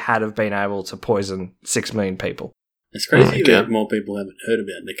wish that we had have been able to poison 6 million people. It's crazy that more people haven't heard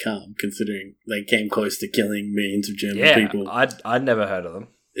about Nakam, considering they came close to killing millions of German people. I'd never heard of them.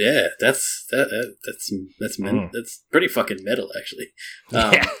 Yeah, that's pretty fucking metal, actually.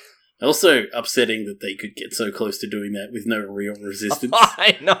 Also upsetting that they could get so close to doing that with no real resistance.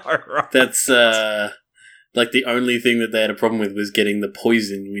 I know, right? That's, like, the only thing that they had a problem with was getting the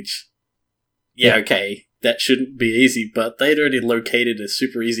poison, which, okay, that shouldn't be easy, but they'd already located a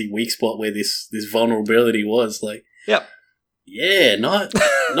super easy weak spot where this vulnerability was, like... Yep. Yeah, not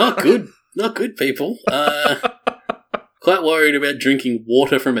good. Not good, people. Quite worried about drinking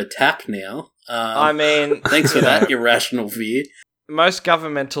water from a tap now. I mean... Thanks for that irrational fear. Most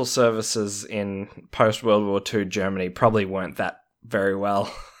governmental services in post-World War II Germany probably weren't that very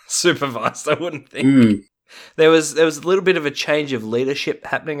well supervised, I wouldn't think. There was a little bit of a change of leadership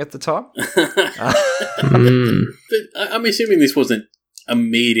happening at the time. But I'm assuming this wasn't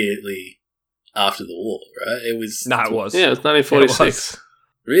immediately after the war, right? It was... No, it was. Yeah, it was 1946.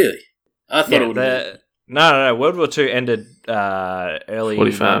 Really? I thought it would have been... No. World War II ended early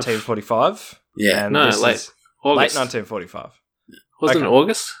 1945. Yeah. No, late 1945. Wasn't it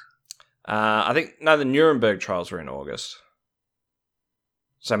August? I think, no, the Nuremberg trials were in August.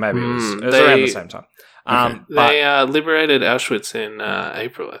 So maybe it was around the same time. They liberated Auschwitz in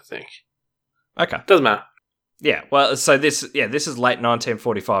April, I think. Okay. Doesn't matter. Yeah, well, so this is late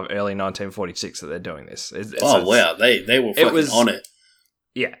 1945, early 1946 that they're doing this. Wow, they were fucking on it.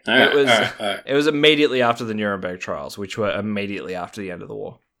 Yeah, All right. It was immediately after the Nuremberg trials, which were immediately after the end of the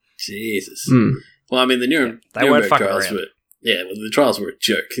war. Jesus. Well, I mean, the They weren't Nuremberg fucking trials around. were... Yeah, well, the trials were a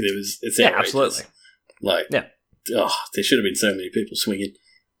joke. It's Yeah, outrageous. absolutely. Like, Yeah. oh, there should have been so many people swinging,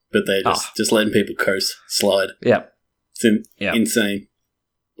 but they just letting people coast, slide. Yeah. It's Yeah. insane.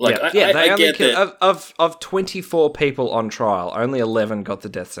 Like, yeah, I get that. Of 24 people on trial, only 11 got the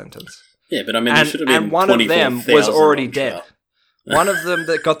death sentence. Yeah, but I mean, there should have been and one of them was 24,000 already on dead. trial. One of them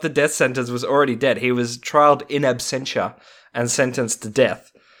that got the death sentence was already dead. He was trialed in absentia and sentenced to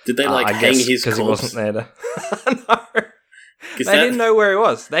death. Did they I hang guess, his corpse? because he wasn't there to... No. 'Cause They didn't know where he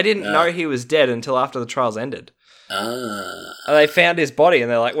was. They didn't No. know he was dead until after the trials ended. Ah. And they found his body and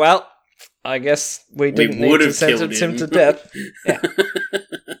they're like, well, I guess we didn't need would to have killed sentence him him. to death. Yeah.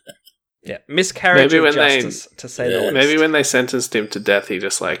 Yeah. Miscarriage Maybe of when they- justice, to say the Yeah. least. Maybe when they sentenced him to death, he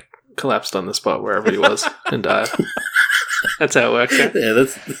just like collapsed on the spot wherever he was and died. That's how it works. Yeah? Yeah,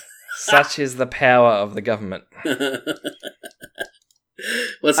 that's... Such is the power of the government. well,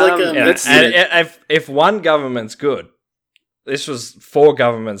 it's like... Yeah, That's- and if one government's good, this was 4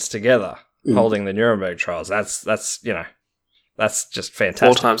 governments together holding the Nuremberg trials. That's just Four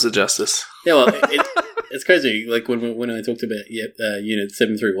fantastic. times the justice. Yeah, well, it's crazy. Like, when I talked about Unit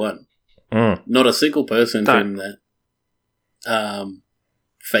 731, Mm. not a single person Don't. from that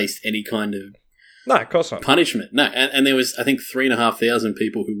faced any kind of No, of course not. punishment. No, and there was, I think, 3,500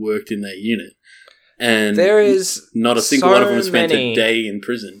 people who worked in that unit. And There is not a single so one of them spent many- a day in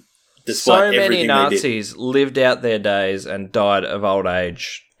prison, So despite many everything they did. Nazis lived out their days and died of old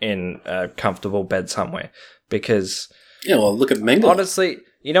age in a comfortable bed somewhere. Because Yeah, well, look at Mengele. honestly,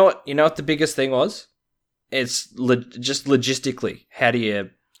 you know what the biggest thing was? It's just logistically. How do you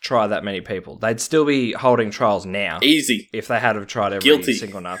try that many people? They'd still be holding trials now Easy. if they had have tried every Guilty.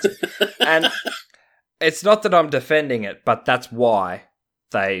 single Nazi. And it's not that I'm defending it, but that's why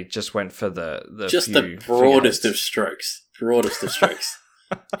they just went for the Just few the broadest of figures. strokes. Broadest of strokes.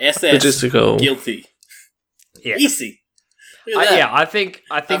 SS. Logistical. Guilty. Yeah. Easy. Look at that. Yeah, I think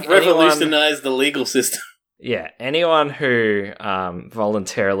I've anyone, revolutionized the legal system. yeah, anyone who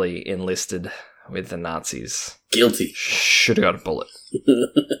voluntarily enlisted with the Nazis Guilty. should have got a bullet.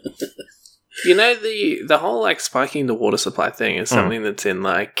 You know, the whole like spiking the water supply thing is something that's in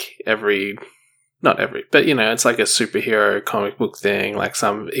like not every, but you know, it's like a superhero comic book thing, like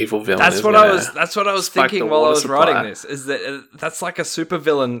some evil villain. That's is what gonna I was spike thinking the while I water was supply. writing this. Is that that's like a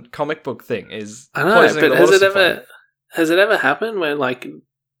supervillain comic book thing? Is I know, poisoning but the water has supply. it ever happened where like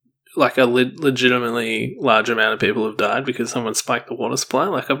a legitimately large amount of people have died because someone spiked the water supply?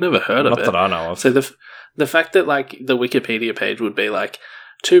 Like I've never heard of Not it. that I know of. So the fact that like the Wikipedia page would be like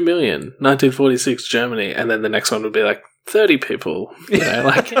 2 million 1946 Germany, and then the next one would be like 30 people. You know,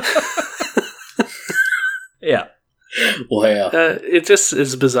 like Yeah. Wow. it just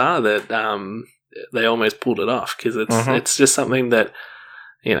is bizarre that they almost pulled it off because it's just something that,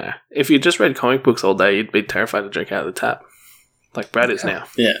 you know, if you just read comic books all day, you'd be terrified to drink out of the tap, like Brad is now.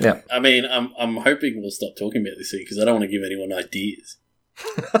 Yeah. Yeah. I mean, I'm hoping we'll stop talking about this thing because I don't want to give anyone ideas.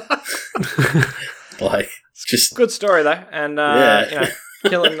 Like, it's just... Good story though, and Yeah. you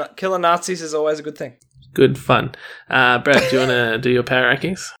know, killing Nazis is always a good thing. Good fun. Brad, do you want to do your power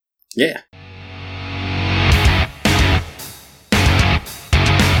rankings? Yeah.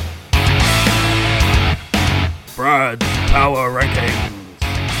 Brad's power rankings.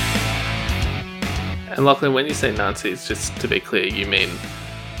 And Lachlan, when you say Nazis, just to be clear, you mean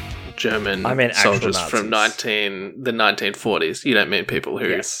German I mean actual soldiers from Nazis. the 1940s. You don't mean people who,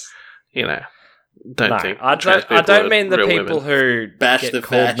 Yes. you know, don't No, think I trans don't. I people don't are mean the real people women. who Bash get the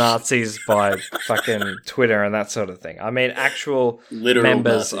called fash. Nazis by fucking Twitter and that sort of thing. I mean actual Literal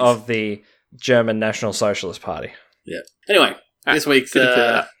members Nazis. of the German National Socialist Party. Yeah. Anyway, this week's good to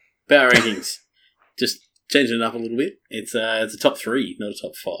clear that. power rankings. Just changing it up a little bit. It's a top 3, not a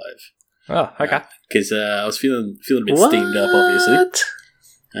top 5. Oh, okay. Because I was feeling a bit steamed up, obviously. What?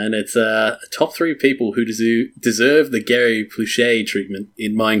 And it's top 3 people who deserve the Gary Pluchet treatment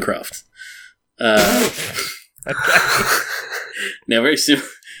in Minecraft. Now, very similar.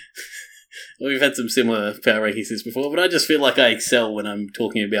 We've had some similar power rankings this before, but I just feel like I excel when I'm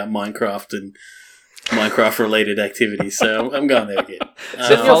talking about Minecraft and Minecraft-related activities, so I'm going there again. The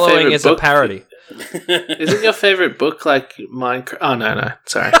your following favourite is a book? parody. Isn't your favorite book like Minecraft? Oh, no.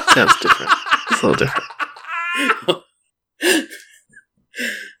 Sorry. Sounds different. It's a little different.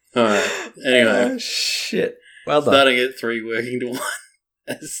 Alright, anyway. Oh, shit. Well done. Starting at 3, working to 1.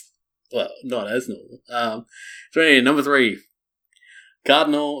 Not as normal. Number 3.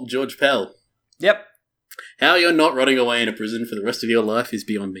 Cardinal George Pell. Yep. How you're not rotting away in a prison for the rest of your life is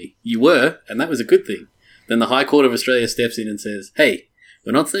beyond me. You were, and that was a good thing. Then the High Court of Australia steps in and says, hey,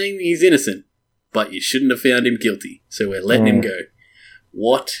 we're not saying he's innocent, but you shouldn't have found him guilty, so we're letting him go.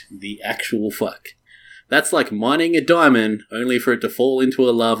 What the actual fuck? That's like mining a diamond only for it to fall into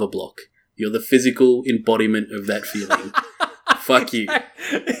a lava block. You're the physical embodiment of that feeling. Fuck you.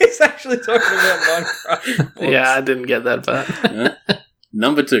 He's actually talking about Minecraft. Yeah, I didn't get that part.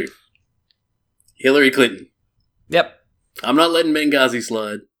 Number 2. Hillary Clinton. Yep. I'm not letting Benghazi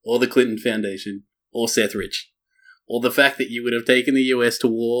slide, or the Clinton Foundation, or Seth Rich, or the fact that you would have taken the US to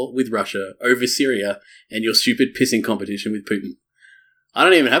war with Russia over Syria and your stupid pissing competition with Putin. I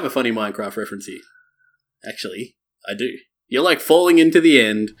don't even have a funny Minecraft reference here. Actually, I do. You're like falling into the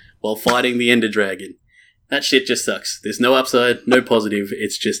end while fighting the Ender Dragon. That shit just sucks. There's no upside, no positive.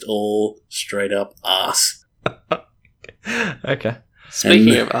 It's just all straight up ass. Okay.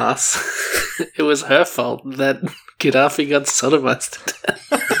 Speaking of ass, it was her fault that Gaddafi got sodomized to death.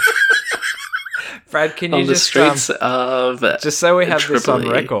 Brad, can you on the just streets of just so we have this on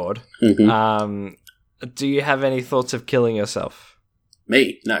Tripoli. record? Mm-hmm. Do you have any thoughts of killing yourself?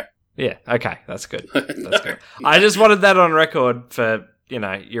 Me? No. Yeah. Okay, that's good. That's good. I just wanted that on record for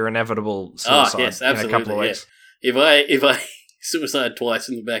your inevitable suicide yes, in absolutely, a couple of weeks. Yeah. If I suicide twice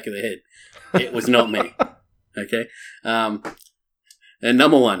in the back of the head, it was not me. Okay. And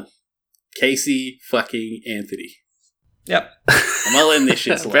number 1, Casey fucking Anthony. Yep. I'm not letting this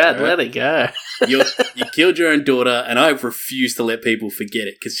shit slide. Brad, right? let it go. You killed your own daughter, and I refuse to let people forget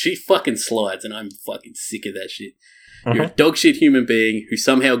it because she fucking slides, and I'm fucking sick of that shit. You're a dog shit human being who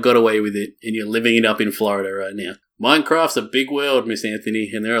somehow got away with it, and you're living it up in Florida right now. Minecraft's a big world, Miss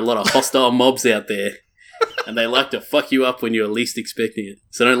Anthony, and there are a lot of hostile mobs out there, and they like to fuck you up when you're least expecting it.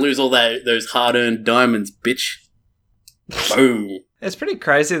 So don't lose all those hard-earned diamonds, bitch. Boom. It's pretty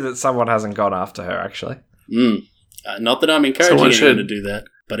crazy that someone hasn't gone after her, actually. Not that I'm encouraging Someone anyone should. to do that,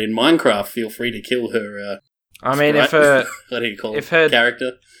 but in Minecraft, feel free to kill her. I mean, right? if her what do you call if it? her-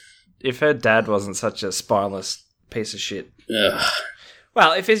 Character. if her dad wasn't such a spineless piece of shit. Ugh.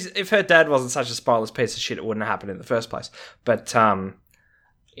 Well, if her dad wasn't such a spineless piece of shit, it wouldn't have happened in the first place. But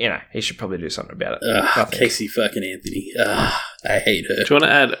he should probably do something about it. I think. Casey fucking Anthony. I hate her. Do you want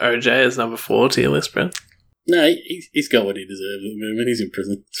to add OJ as number 4 to your list, Brad? No, he's got what he deserves at the moment. He's in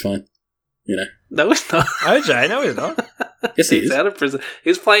prison. It's fine. No, he's not. OJ, no, he's not. Yes, he He's is. out of prison.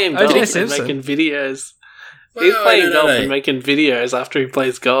 He's playing O.J. golf and Simpson. making videos. Well, He's playing no, golf no. and making videos after he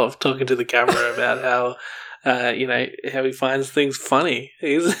plays golf, talking to the camera about how, how he finds things funny.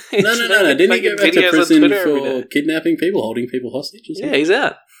 He's No. Didn't he making go back to videos on prison Twitter every for day. kidnapping people, holding people hostage or Yeah, something? he's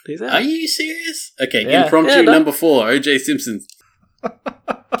out. He's out. Are you serious? Okay, Yeah. impromptu Yeah, no. number 4, O.J. Simpson.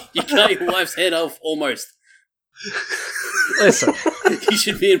 You cut your wife's head off almost. Listen, You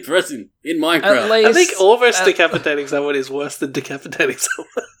should be in prison in Minecraft. at least I think almost decapitating someone is worse than decapitating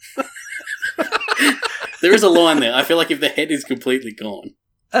someone. There is a line there. I feel like if the head is completely gone,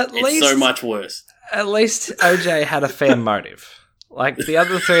 at it's least so much worse. At least OJ had a fair motive. Like the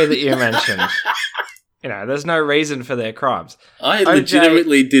other 3 that you mentioned, there's no reason for their crimes. I O.J.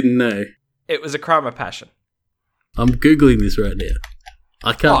 legitimately didn't know. It was a crime of passion. I'm Googling this right now.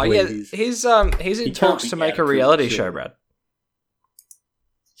 I can't Oh yeah, believe he's in can't talks be to make out a of reality prison, show, sure. Brad.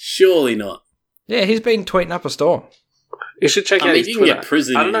 Surely not. Yeah, he's been tweeting up a storm. You should check I out mean, his you can Twitter. get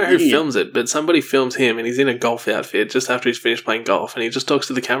prison- I don't know you who can get- films it, but somebody films him and he's in a golf outfit just after he's finished playing golf and he just talks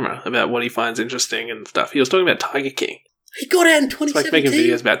to the camera about what he finds interesting and stuff. He was talking about Tiger King. He got out in He's like 2017. making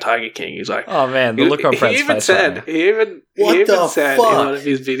videos about Tiger King. He's like, Oh man, the look on Brad's he even face. said, right he even What said the in fuck? one of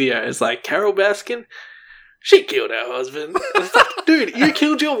his videos, like, Carol Baskin, she killed her husband. It's like, dude, you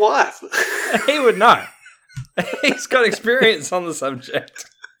killed your wife. now. He would know. He's got experience on the subject.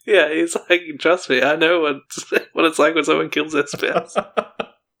 Yeah, he's like, trust me, I know what it's like when someone kills their spouse.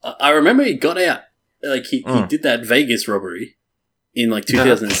 I remember he got out. Like, he did that Vegas robbery in,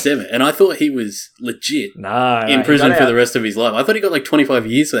 2007. And I thought he was legit No, in prison for the rest of his life. I thought he got, 25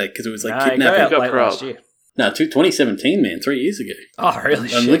 years for that because it was, kidnapping. He got out got late parole. last year. No, 2017, man. 3 years ago. Oh, really?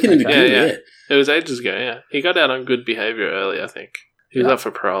 I'm Shit, looking into okay. Google, Yeah, yeah. It was ages ago, yeah. He got out on good behaviour early, I think. He was up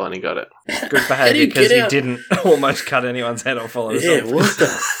for parole and he got it. Good How do behaviour you because get he out? didn't almost cut anyone's head off all of Yeah, what the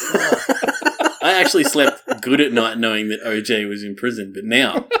fuck? I actually slept good at night knowing that OJ was in prison, but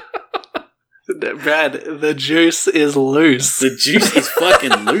now Brad, the juice is loose. the juice is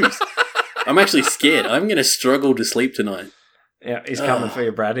fucking loose. I'm actually scared. I'm going to struggle to sleep tonight. Yeah, he's coming for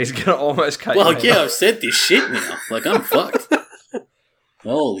you, Brad. He's going to almost cut Well, your head yeah, off. I've said this shit now. I'm fucked.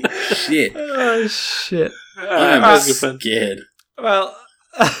 Holy shit. Oh, shit. I'm That was good fun. scared. Well,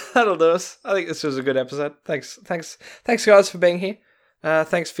 that'll do us. I think this was a good episode. Thanks, guys, for being here.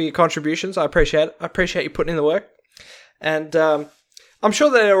 Thanks for your contributions. I appreciate it. I appreciate you putting in the work. And I'm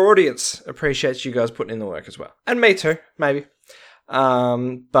sure that our audience appreciates you guys putting in the work as well. And me too, maybe.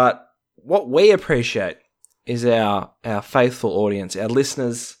 But what we appreciate is our faithful audience, our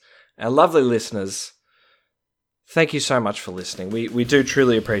listeners, our lovely listeners thank you so much for listening. We do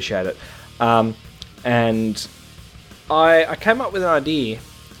truly appreciate it. And I came up with an idea.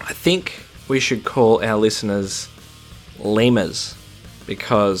 I think we should call our listeners lemurs,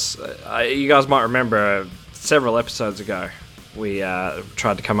 because you guys might remember several episodes ago we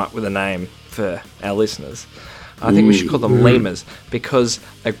tried to come up with a name for our listeners. I think we should call them lemurs, because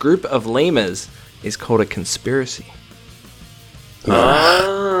a group of lemurs is called a conspiracy. Yeah.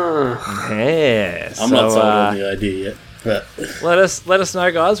 I'm not sold on the idea yet. But let us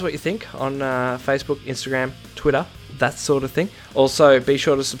know, guys, what you think on Facebook, Instagram, Twitter, that sort of thing. Also, be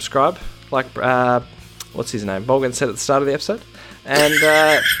sure to subscribe, like what's his name? Morgan said at the start of the episode. And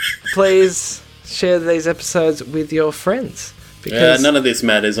please share these episodes with your friends. Because none of this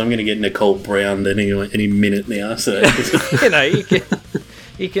matters. I'm going to get Nicole Brown any minute now. So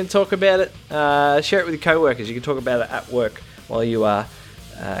you can talk about it. Share it with your co-workers. You can talk about it at work while you are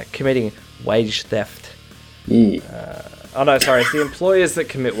committing wage theft. Sorry, it's the employers that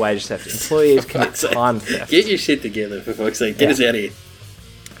commit wage theft. Employees commit time theft. Get your shit together, for fuck's sake. Get us out of here.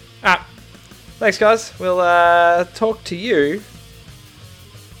 Thanks, guys. We'll talk to you,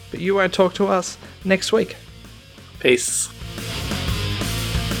 but you won't talk to us next week. Peace.